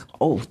think,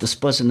 oh, this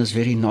person is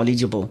very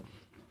knowledgeable.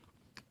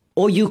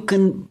 Or you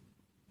can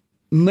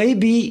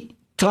maybe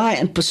try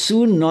and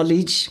pursue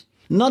knowledge,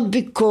 not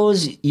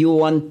because you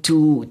want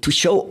to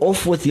show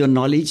off with your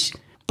knowledge,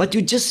 but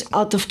you just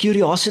out of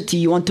curiosity,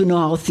 you want to know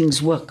how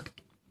things work.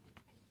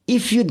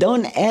 If you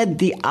don't add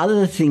the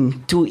other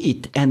thing to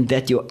it, and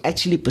that you're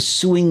actually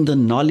pursuing the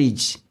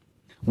knowledge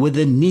with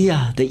the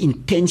niyyah, the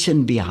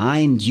intention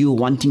behind you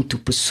wanting to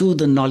pursue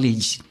the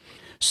knowledge,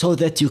 so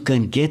that you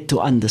can get to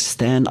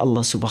understand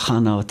Allah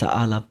subhanahu wa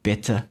ta'ala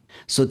better,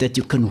 so that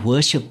you can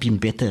worship Him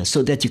better,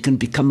 so that you can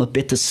become a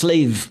better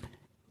slave,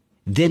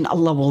 then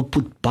Allah will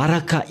put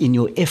barakah in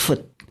your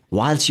effort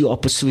whilst you are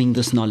pursuing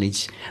this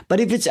knowledge. But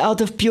if it's out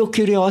of pure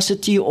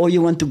curiosity, or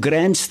you want to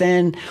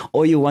grandstand,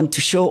 or you want to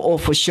show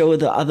off or show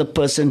the other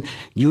person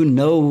you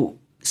know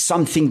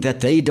something that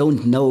they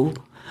don't know,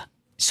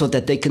 so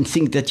that they can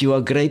think that you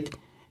are great,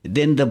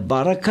 then the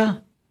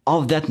barakah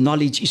of that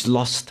knowledge is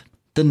lost.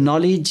 The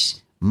knowledge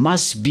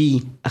must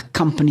be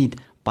accompanied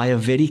by a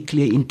very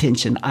clear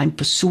intention. I'm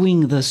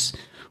pursuing this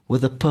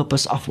with the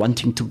purpose of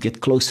wanting to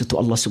get closer to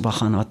Allah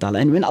subhanahu wa ta'ala.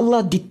 And when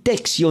Allah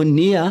detects your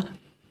niyyah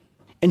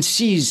and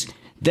sees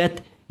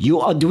that you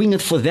are doing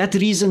it for that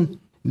reason,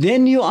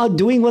 then you are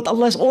doing what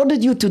Allah has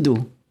ordered you to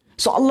do.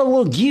 So Allah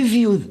will give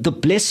you the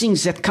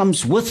blessings that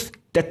comes with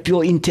that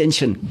pure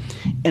intention.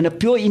 And a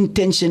pure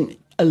intention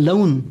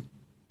alone,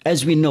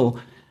 as we know,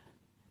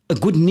 a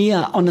good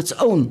niyyah on its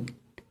own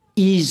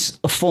is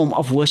a form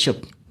of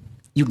worship.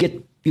 You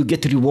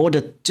get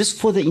rewarded just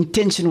for the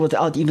intention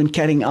without even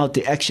carrying out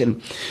the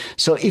action.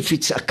 So if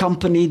it's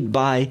accompanied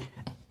by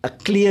a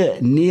clear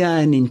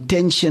niyyah and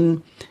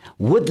intention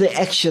with the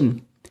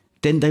action,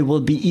 then there will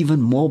be even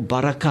more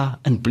barakah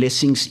and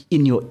blessings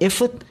in your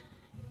effort.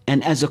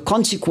 And as a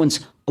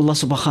consequence, Allah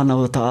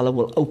subhanahu wa ta'ala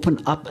will open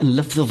up and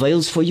lift the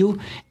veils for you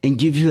and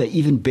give you an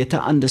even better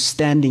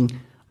understanding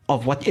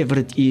of whatever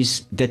it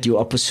is that you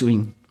are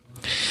pursuing.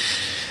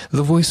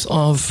 The voice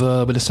of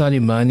Brother Salie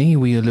Manie.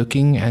 We are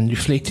looking and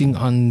reflecting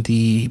on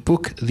the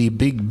book, The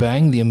Big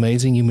Bang, The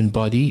Amazing Human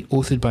Body,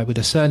 authored by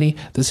Brother Salie.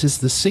 This is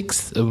the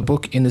 6th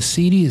book in a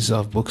series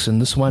of books,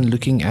 and this one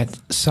looking at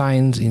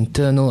science,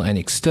 internal and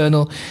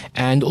external,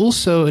 and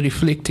also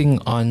reflecting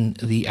on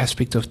the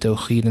aspect of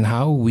Tawheed and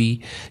how we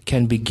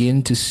can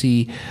begin to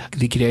see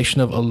the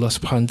creation of Allah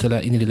subhanahu wa ta'ala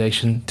in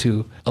relation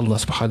to Allah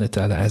subhanahu wa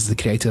ta'ala as the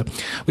creator.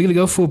 We're going to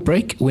go for a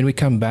break. When we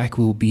come back,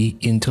 we'll be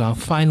into our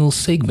final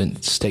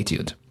segment. Stay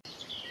tuned.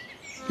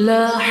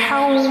 لا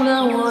حول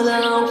ولا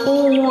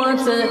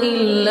قوة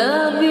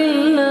إلا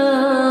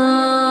بالله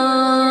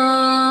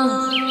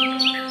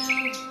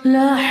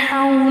لا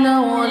حول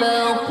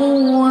ولا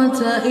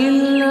قوة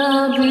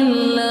إلا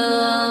بالله.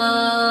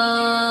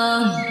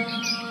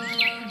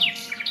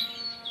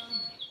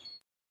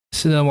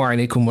 Assalamu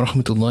alaikum wa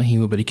rahmatullahi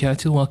wa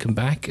barakatuh. Welcome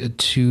back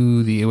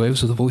to the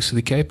waves of the Voice of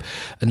the Cape,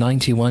 a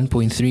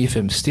 91.3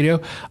 FM stereo.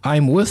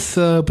 I'm with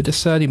Brother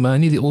Salie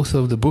Manie, the author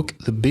of the book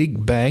The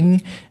Big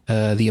Bang,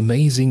 The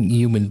Amazing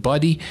Human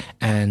Body,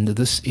 and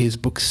this is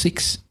book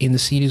 6 in the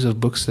series of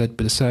books that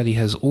Brother Salie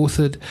has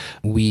authored.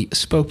 We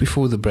spoke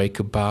before the break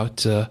about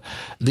the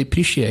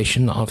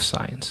appreciation of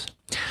science.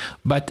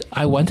 But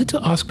I wanted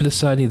to ask Brother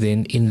Salie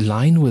then, in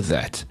line with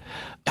that,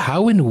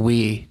 how and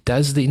where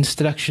does the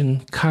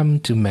instruction come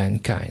to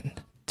mankind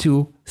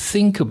to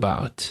think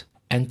about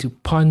and to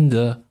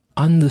ponder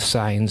on the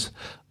signs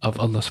of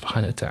Allah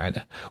subhanahu wa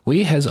ta'ala?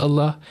 Where has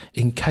Allah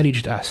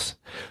encouraged us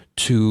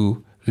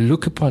to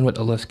look upon what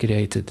Allah has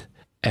created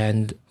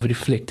and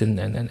reflect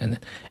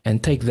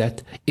and take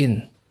that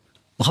in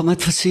Muhammad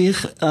Fasih,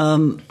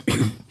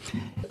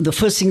 the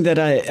first thing that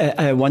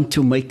I want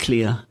to make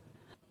clear,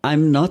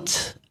 I'm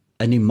not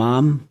an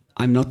imam,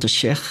 I'm not a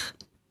sheikh.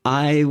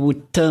 I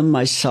would term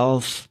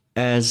myself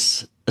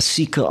as a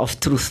seeker of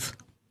truth,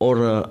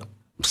 or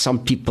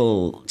some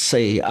people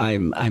say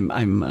I'm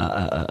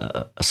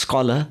a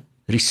scholar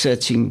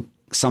researching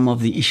some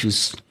of the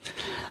issues.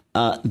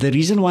 The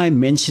reason why I'm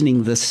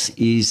mentioning this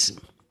is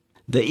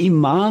the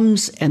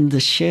imams and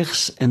the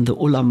sheikhs and the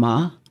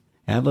ulama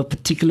have a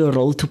particular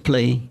role to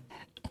play,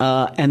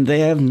 and they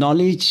have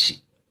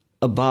knowledge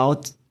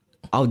about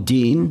our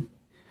deen,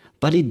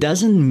 but it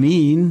doesn't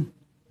mean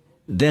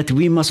that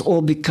we must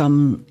all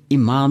become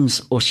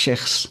imams or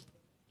sheikhs.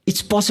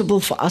 It's possible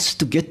for us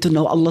to get to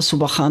know Allah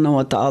subhanahu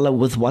wa ta'ala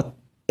with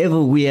whatever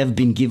we have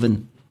been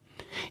given.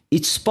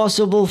 It's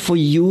possible for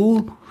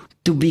you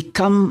to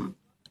become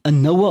a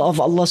knower of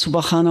Allah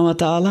subhanahu wa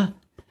ta'ala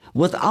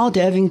without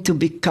having to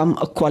become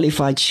a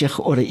qualified sheikh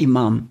or an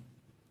imam.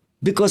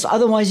 Because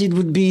otherwise it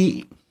would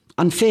be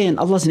unfair, and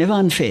Allah's never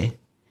unfair.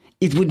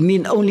 It would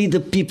mean only the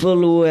people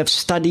who have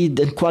studied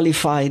and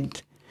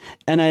qualified.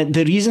 And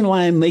the reason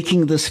why I'm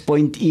making this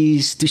point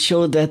is to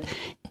show that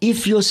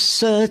if your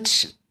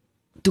search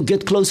to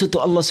get closer to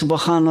Allah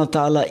subhanahu wa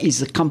ta'ala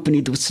is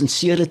accompanied with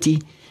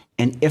sincerity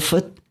and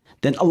effort,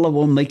 then Allah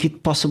will make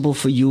it possible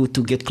for you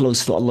to get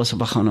close to Allah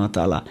subhanahu wa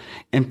ta'ala.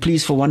 And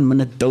please, for 1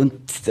 minute, don't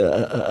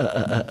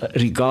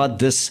regard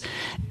this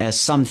as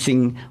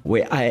something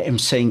where I am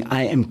saying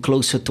I am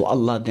closer to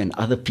Allah than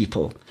other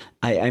people.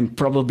 I am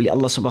probably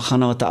Allah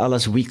subhanahu wa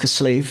ta'ala's weakest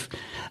slave.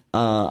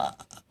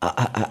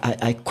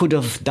 I could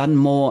have done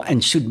more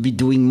and should be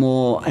doing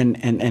more and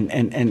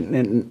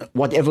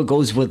whatever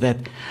goes with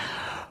that.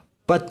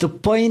 But the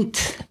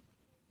point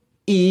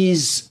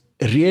is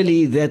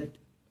really that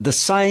the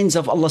signs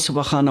of Allah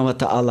subhanahu wa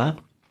ta'ala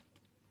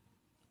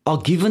are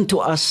given to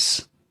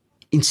us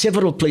in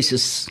several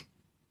places.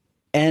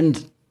 And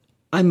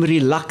I'm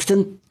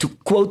reluctant to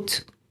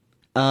quote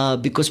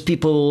because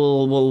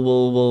people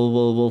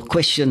will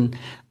question,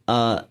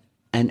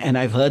 and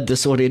I've heard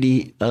this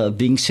already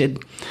being said,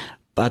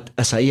 but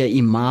as hy 'n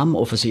imam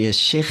of as hy 'n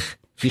sheikh,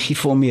 wie gee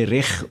vir my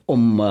reg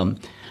om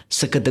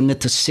sulke dinge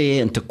te sê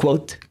en te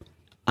quote?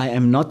 I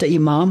am not an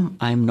imam,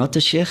 I am not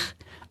a sheikh.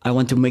 I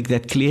want to make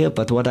that clear,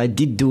 but what I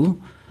did do,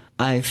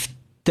 I've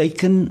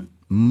taken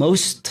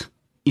most,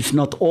 if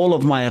not all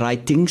of my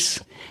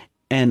writings,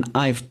 and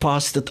I've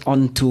passed it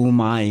on to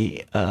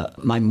my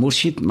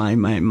murshid,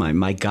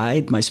 my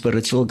guide, my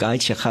spiritual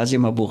guide, Sheikh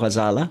Hazim Abu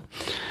Ghazala,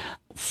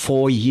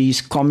 for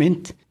his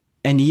comment,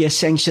 and he has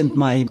sanctioned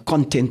my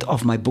content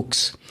of my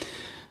books.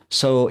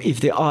 So if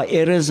there are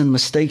errors and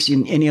mistakes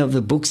in any of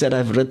the books that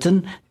I've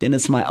written, then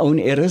it's my own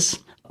errors,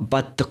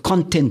 but the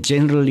content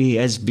generally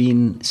has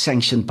been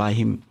sanctioned by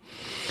him.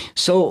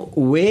 So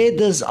where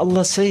does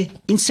Allah say?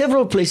 In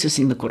several places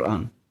in the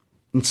Quran.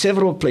 In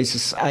several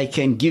places. I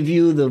can give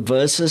you the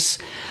verses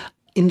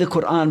in the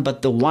Quran,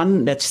 but the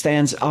one that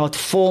stands out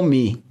for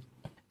me,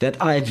 that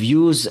I've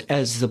used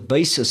as the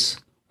basis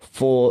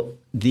for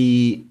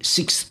the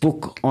 6th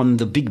book on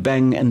the Big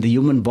Bang and the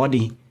human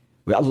body,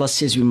 where Allah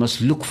says we must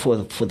look for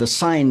the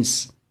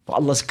signs, for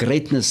Allah's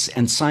greatness,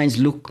 and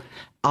signs look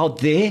out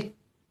there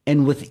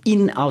and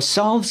within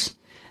ourselves.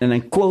 And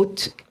I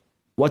quote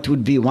what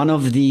would be one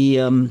of the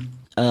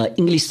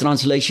English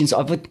translations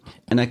of it,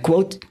 and I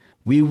quote,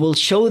 "We will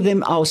show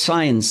them our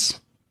signs,"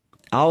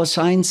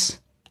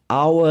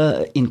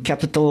 our in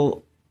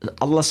capital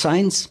Allah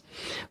signs.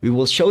 "We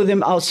will show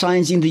them our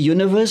signs in the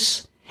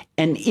universe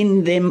and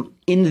in them,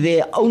 in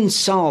their own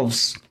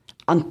selves,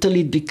 until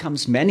it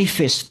becomes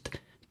manifest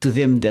to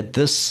them that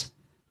this,"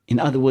 in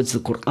other words, the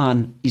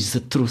Quran, "is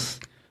the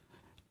truth."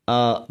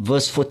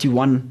 Verse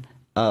 41,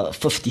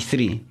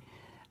 53.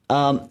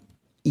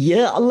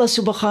 Here Allah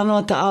subhanahu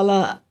wa ta'ala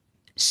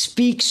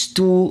speaks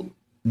to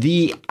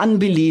the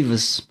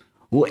unbelievers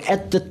who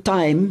at the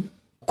time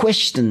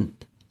questioned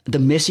the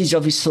message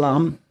of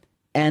Islam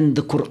and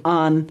the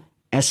Quran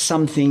as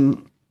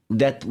something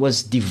that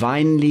was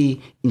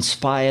divinely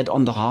inspired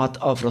on the heart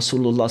of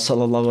Rasulullah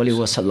sallallahu alaihi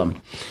wasallam.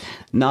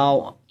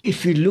 Now,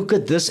 if you look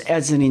at this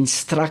as an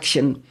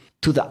instruction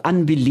to the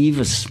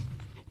unbelievers,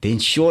 then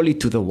surely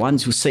to the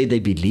ones who say they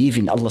believe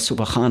in Allah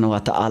subhanahu wa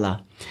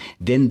ta'ala,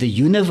 then the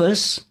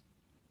universe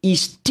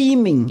is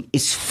teeming,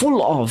 is full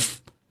of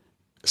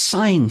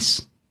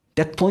signs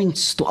that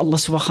points to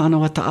Allah subhanahu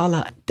wa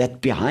ta'ala,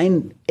 that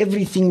behind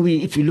everything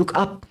if we look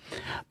up,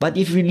 but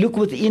if we look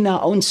within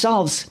our own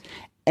selves,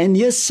 and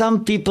yes,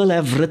 some people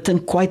have written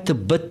quite a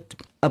bit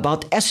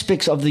about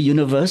aspects of the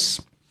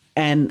universe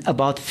and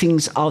about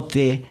things out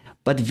there,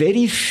 but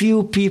very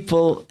few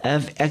people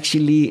have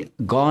actually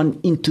gone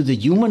into the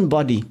human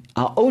body,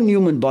 our own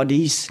human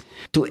bodies,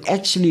 to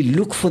actually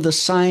look for the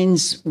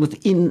signs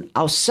within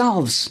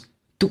ourselves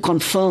to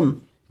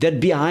confirm that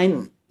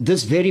behind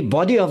this very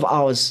body of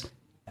ours,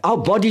 our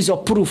bodies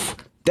are proof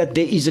that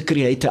there is a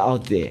creator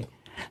out there.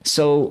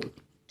 So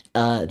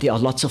there are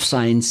lots of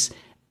signs,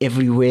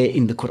 everywhere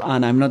in the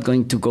Quran. I'm not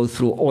going to go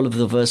through all of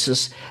the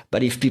verses,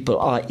 but if people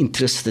are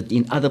interested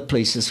in other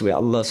places where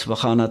Allah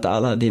subhanahu wa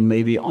ta'ala, then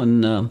maybe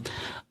on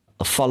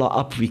a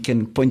follow-up we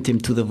can point them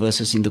to the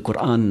verses in the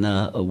Quran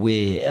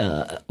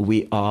where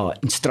we are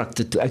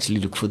instructed to actually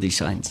look for these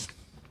signs.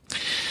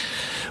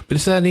 But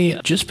Salie,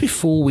 just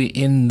before we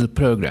end the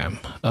program,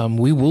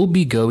 we will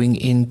be going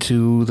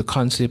into the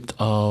concept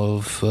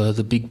of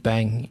the Big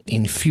Bang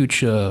in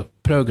future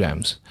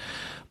programs.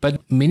 But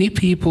many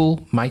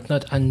people might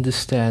not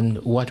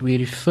understand what we're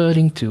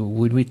referring to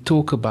when we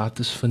talk about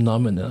this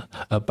phenomena,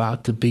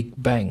 about the Big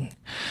Bang.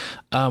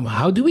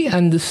 How do we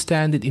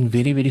understand it in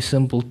very, very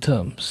simple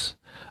terms,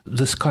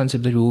 this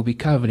concept that we will be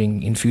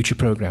covering in future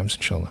programs,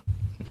 inshallah?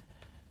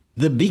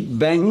 The Big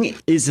Bang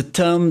is a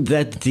term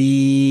that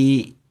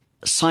the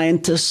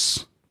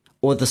scientists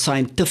or the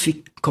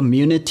scientific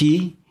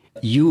community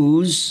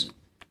use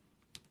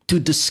to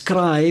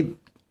describe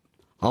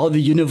how the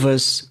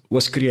universe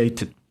was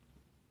created.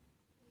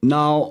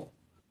 Now,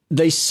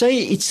 they say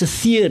it's a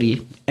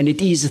theory, and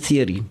it is a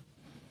theory.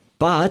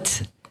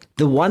 But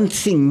the one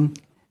thing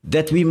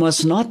that we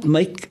must not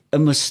make a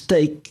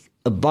mistake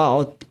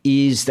about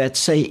is that,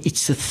 say,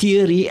 it's a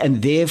theory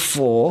and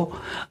therefore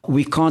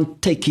we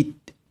can't take it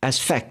as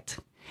fact.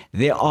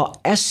 There are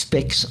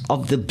aspects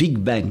of the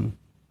Big Bang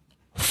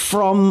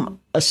from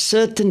a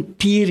certain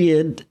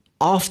period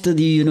after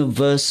the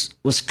universe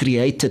was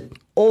created.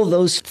 All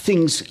those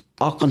things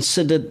are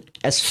considered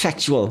as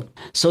factual.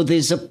 So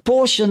there's a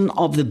portion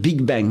of the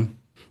Big Bang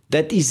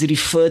that is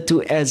referred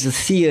to as a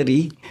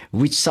theory,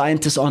 which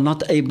scientists are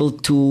not able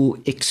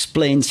to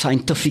explain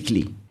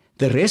scientifically.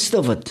 The rest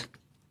of it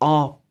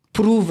are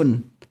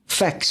proven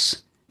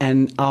facts,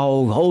 and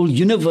our whole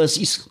universe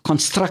is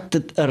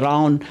constructed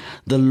around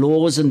the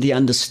laws and the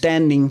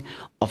understanding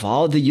of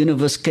how the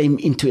universe came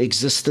into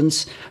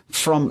existence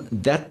from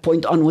that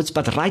point onwards.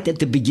 But right at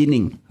the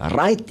beginning,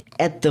 right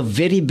at the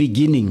very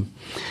beginning,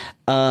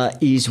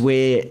 is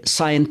where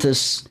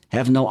scientists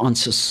have no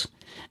answers.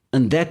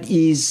 And that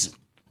is,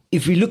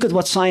 if we look at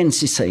what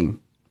science is saying,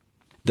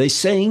 they're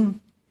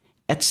saying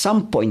at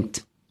some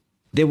point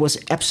there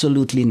was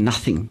absolutely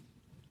nothing.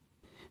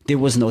 There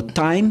was no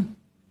time,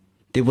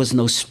 there was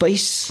no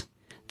space,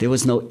 there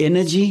was no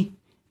energy,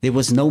 there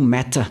was no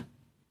matter.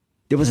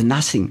 There was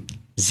nothing,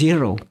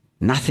 zero,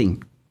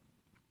 nothing.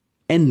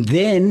 And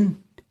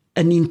then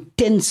an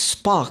intense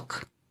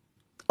spark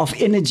of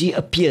energy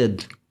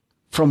appeared,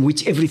 from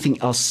which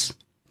everything else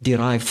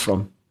derived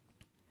from.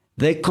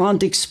 They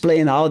can't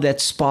explain how that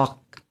spark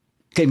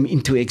came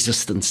into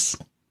existence.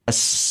 As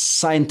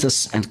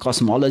scientists and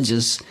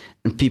cosmologists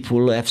and people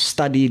who have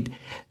studied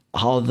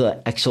how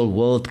the actual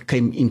world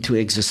came into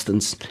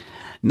existence.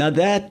 Now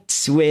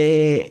that's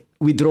where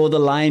we draw the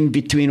line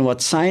between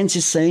what science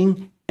is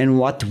saying and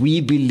what we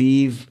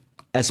believe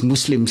as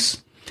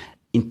Muslims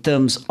in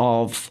terms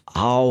of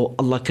how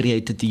Allah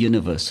created the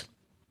universe.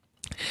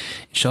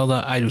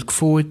 Inshallah, I look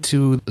forward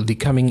to the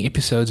coming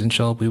episodes.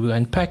 Inshallah, we will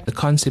unpack the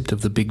concept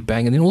of the Big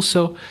Bang, and then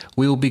also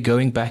we will be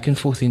going back and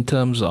forth in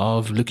terms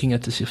of looking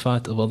at the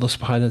sifat of Allah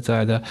subhanahu wa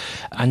ta'ala,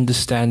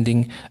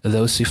 understanding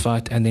those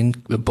sifat, and then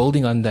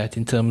building on that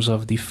in terms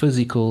of the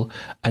physical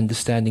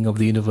understanding of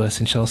the universe.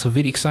 Inshallah, so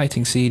very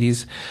exciting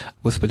series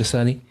with Brother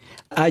Salie.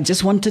 I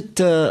just wanted,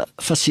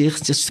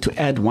 Fasih, just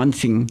to add one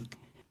thing.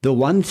 The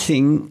one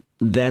thing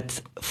that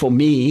for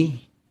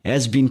me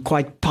has been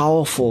quite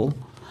powerful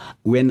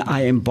when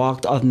I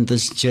embarked on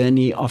this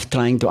journey of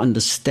trying to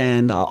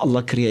understand how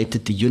Allah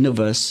created the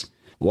universe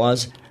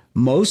was,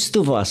 most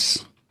of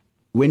us,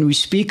 when we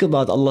speak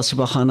about Allah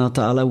subhanahu wa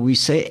ta'ala, we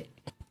say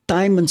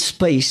time and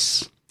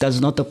space does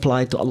not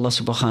apply to Allah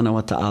subhanahu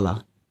wa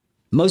ta'ala.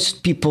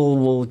 Most people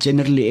will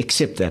generally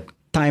accept that,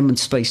 time and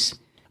space.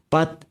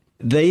 But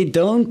they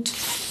don't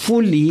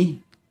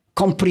fully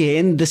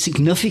comprehend the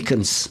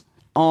significance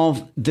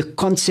of the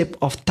concept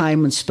of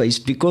time and space,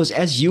 because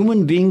as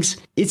human beings,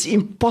 it's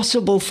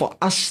impossible for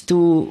us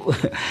to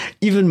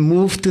even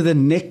move to the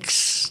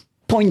next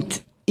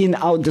point in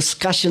our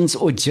discussions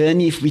or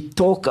journey if we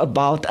talk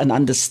about an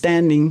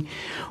understanding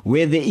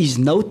where there is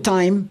no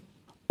time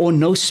or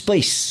no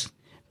space.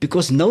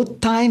 Because no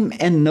time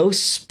and no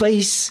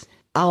space,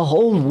 our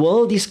whole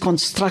world is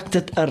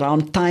constructed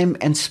around time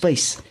and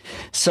space.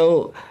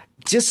 So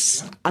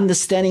just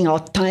understanding how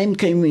time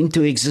came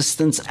into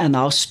existence and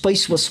how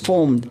space was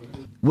formed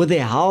with the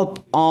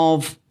help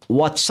of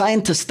what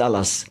scientists tell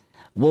us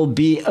will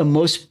be a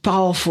most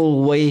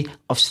powerful way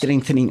of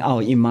strengthening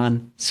our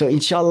iman. So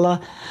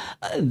inshallah,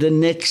 the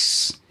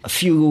next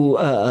few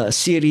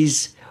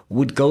series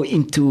would go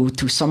into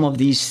some of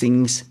these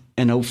things,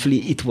 and hopefully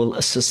it will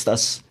assist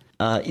us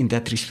in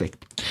that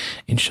respect.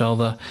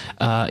 Inshallah.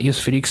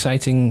 Yes, very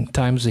exciting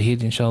times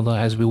ahead, inshallah,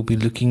 as we will be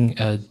looking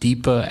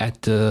deeper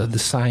at the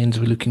science.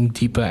 We're looking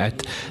deeper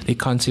at the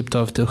concept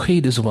of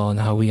Tawheed as well and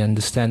how we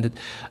understand it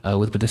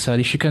with Brother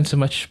Salie. Shukran so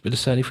much, Brother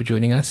Salie, for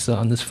joining us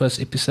on this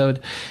first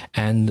episode.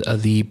 And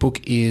the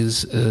book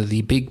is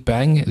The Big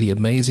Bang, The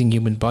Amazing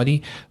Human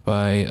Body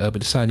by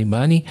Brother Salie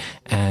Manie.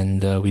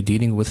 And we're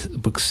dealing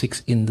with book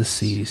 6 in the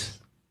series.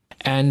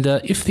 And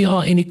if there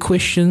are any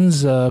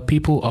questions,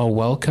 people are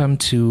welcome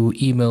to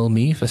email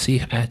me,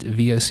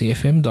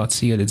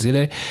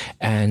 fasih@vocfm.co.za,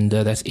 and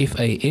that's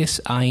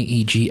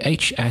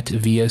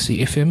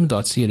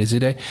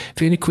FASIEGH@vocfm.co.za.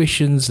 If any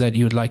questions that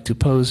you would like to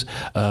pose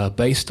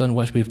based on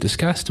what we've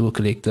discussed, we'll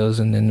collect those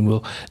and then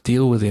we'll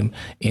deal with them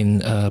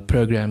in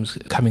programs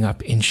coming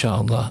up,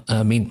 inshallah.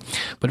 Ameen.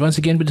 But once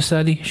again, Brother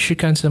Salie,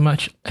 shukran so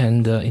much,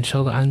 and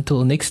inshallah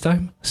until next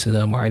time,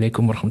 assalamu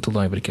alaikum wa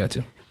rahmatullahi wa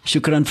barakatuh.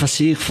 Shukran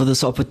Fasih for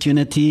this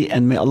opportunity,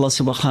 and may Allah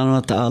subhanahu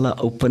wa ta'ala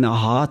open our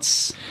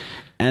hearts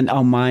and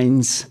our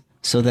minds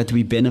so that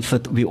we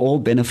all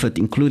benefit,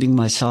 including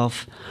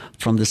myself,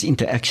 from this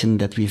interaction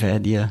that we've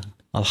had here.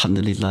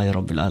 Alhamdulillah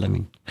Rabbil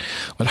Alameen.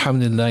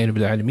 Alhamdulillah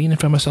Rabbil Alameen. And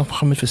for myself,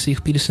 Muhammad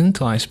Fasih Peterson,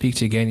 till I speak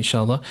to you again,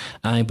 inshallah,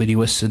 I bid you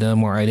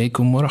wassalamu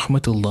alaikum wa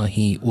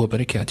rahmatullahi wa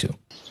barakatuh.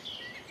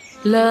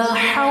 لا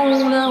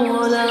حول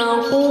ولا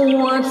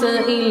قوة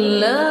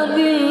إلا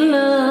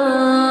بالله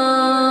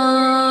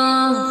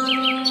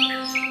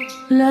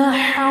لا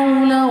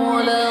حول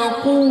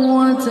ولا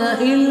قوة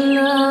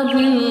إلا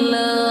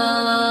بالله